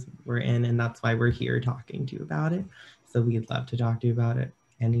programs we're in, and that's why we're here talking to you about it. So we'd love to talk to you about it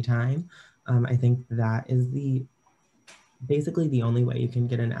anytime. I think that is basically the only way you can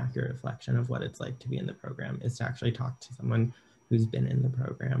get an accurate reflection of what it's like to be in the program is to actually talk to someone who's been in the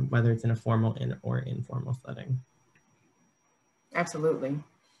program, whether it's in a formal or informal setting. Absolutely.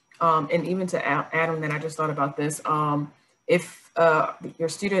 And even to add on that, I just thought about this. If your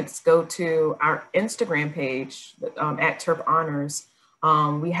students go to our Instagram page at Terp Honors,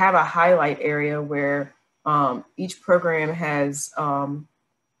 we have a highlight area where each program has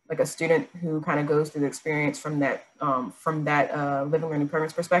like a student who kind of goes through the experience from that living learning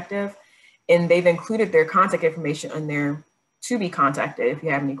programs perspective. And they've included their contact information in there to be contacted if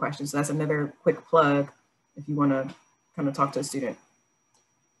you have any questions. So that's another quick plug if you want to kind of talk to a student.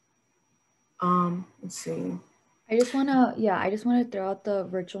 Let's see. I just want to throw out the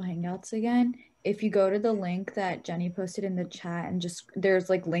virtual hangouts again. If you go to the link that Jenny posted in the chat and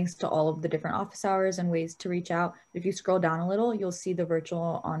there's like links to all of the different office hours and ways to reach out. If you scroll down a little, you'll see the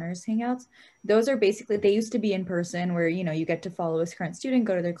virtual honors hangouts. Those are basically, they used to be in person where, you know, you get to follow a current student,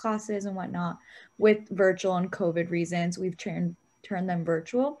 go to their classes and whatnot. With virtual and COVID reasons, we've turned them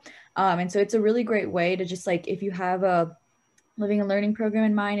virtual. And so it's a really great way to just like, if you have a living and learning program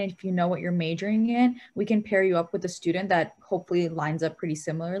in mind, and if you know what you're majoring in, we can pair you up with a student that hopefully lines up pretty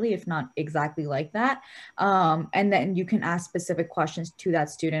similarly, if not exactly like that. And then you can ask specific questions to that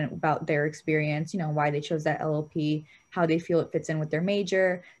student about their experience, you know, why they chose that LLP, how they feel it fits in with their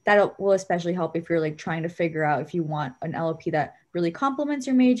major. That will especially help if you're like trying to figure out if you want an LLP that really complements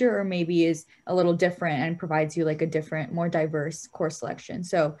your major or maybe is a little different and provides you like a different, more diverse course selection.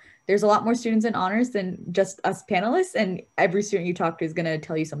 So there's a lot more students in honors than just us panelists, and every student you talk to is going to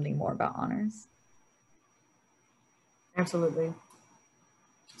tell you something more about honors. Absolutely.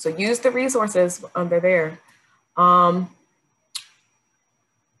 So use the resources, they're there.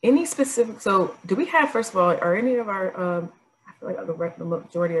 Any specific, so do we have, first of all, are any of our, I feel like the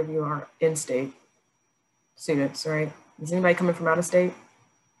majority of you are in-state students, right? Is anybody coming from out of state?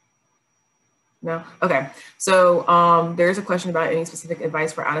 No? Okay. So there's a question about any specific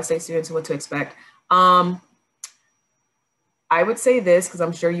advice for out-of-state students and what to expect. I would say this, because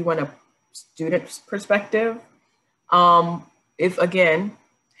I'm sure you want a student's perspective. If, again,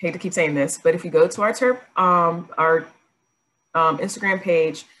 hate to keep saying this, but if you go to our Terp, our Instagram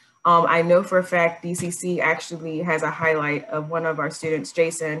page, I know for a fact DCC actually has a highlight of one of our students,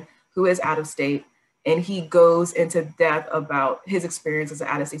 Jason, who is out of state. And he goes into depth about his experience as an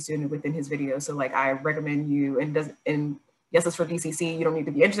out-of-state student within his video. So like, I recommend you, and yes, it's for DCC. You don't need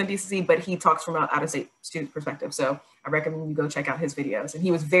to be interested in DCC, but he talks from an out-of-state student perspective. So I recommend you go check out his videos. And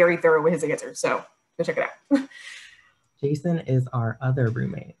he was very thorough with his answers. So go check it out. Jason is our other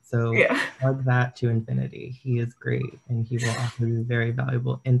roommate. So yeah, plug that to infinity. He is great. And he will offer you very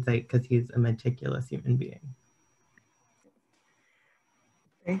valuable insight because he's a meticulous human being.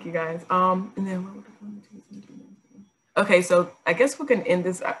 Thank you guys. And then okay, so I guess we can end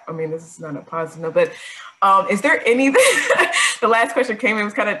this. I mean, this is not a positive note, but is there any, the last question came in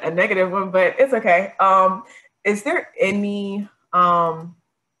was kind of a negative one, but it's okay. Is there any,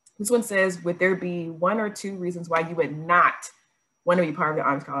 this one says, would there be 1 or 2 reasons why you would not want to be part of the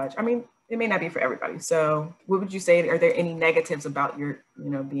Honors College? I mean, it may not be for everybody. So what would you say, are there any negatives about your,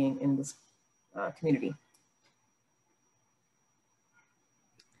 being in this community?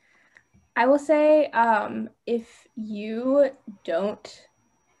 I will say, if you don't,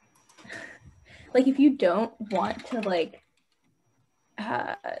 if you don't want to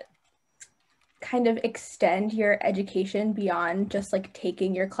kind of extend your education beyond just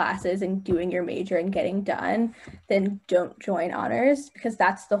taking your classes and doing your major and getting done, then don't join honors, because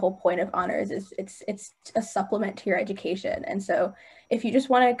that's the whole point of honors, is it's a supplement to your education. And so if you just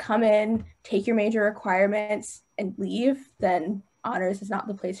want to come in, take your major requirements and leave, then honors is not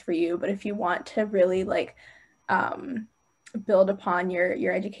the place for you. But if you want to really build upon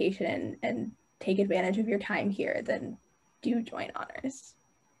your education and take advantage of your time here, then do join honors.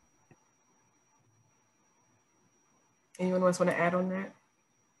 Anyone else want to add on that?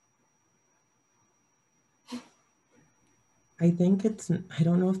 I think I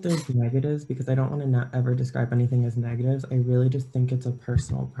don't know if there's negatives, because I don't want to not ever describe anything as negatives. I really just think it's a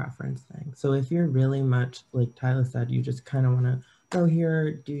personal preference thing. So if you're really much, like Tyler said, you just kind of want to go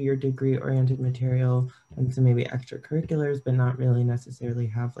here, do your degree-oriented material and some maybe extracurriculars, but not really necessarily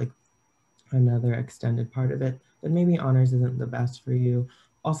have like another extended part of it, then maybe honors isn't the best for you.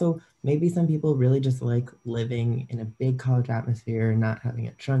 Also, maybe some people really just like living in a big college atmosphere, not having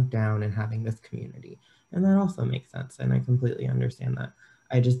it shrunk down and having this community. And that also makes sense. And I completely understand that.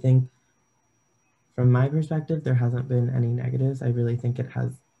 I just think from my perspective, there hasn't been any negatives. I really think it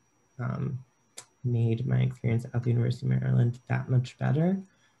has made my experience at the University of Maryland that much better.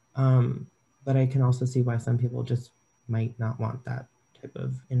 But I can also see why some people just might not want that type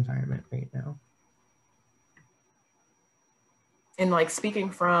of environment right now. And like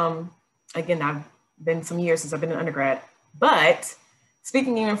speaking from, again, I've been some years since I've been an undergrad, but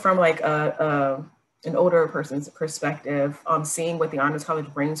speaking even from like an older person's perspective, seeing what the Honors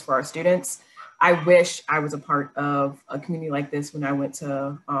College brings for our students, I wish I was a part of a community like this when I went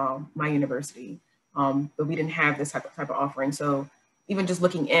to my university, but we didn't have this type of offering. So even just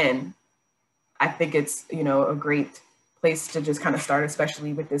looking in, I think it's, you know, a great place to just kind of start,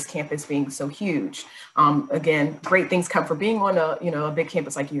 especially with this campus being so huge. Again, great things come from being on a, you know, a big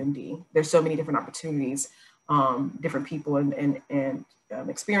campus like UMD. There's so many different opportunities, different people and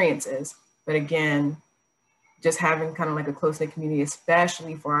experiences. But again, just having kind of like a close-knit community,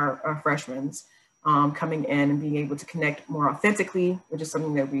 especially for our freshmen coming in and being able to connect more authentically, which is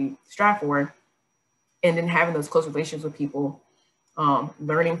something that we strive for. And then having those close relationships with people,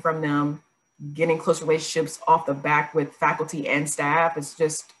 learning from them, getting close relationships off the back with faculty and staff is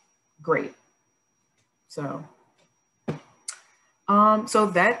just great. So, so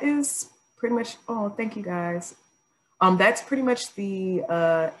that is pretty much, oh, thank you guys. That's pretty much the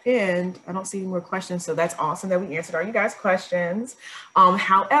end. I don't see any more questions, so that's awesome that we answered all you guys' questions.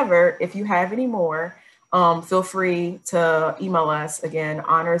 However, if you have any more, feel free to email us, again,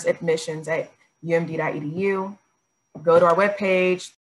 honorsadmissions@umd.edu. Go to our webpage,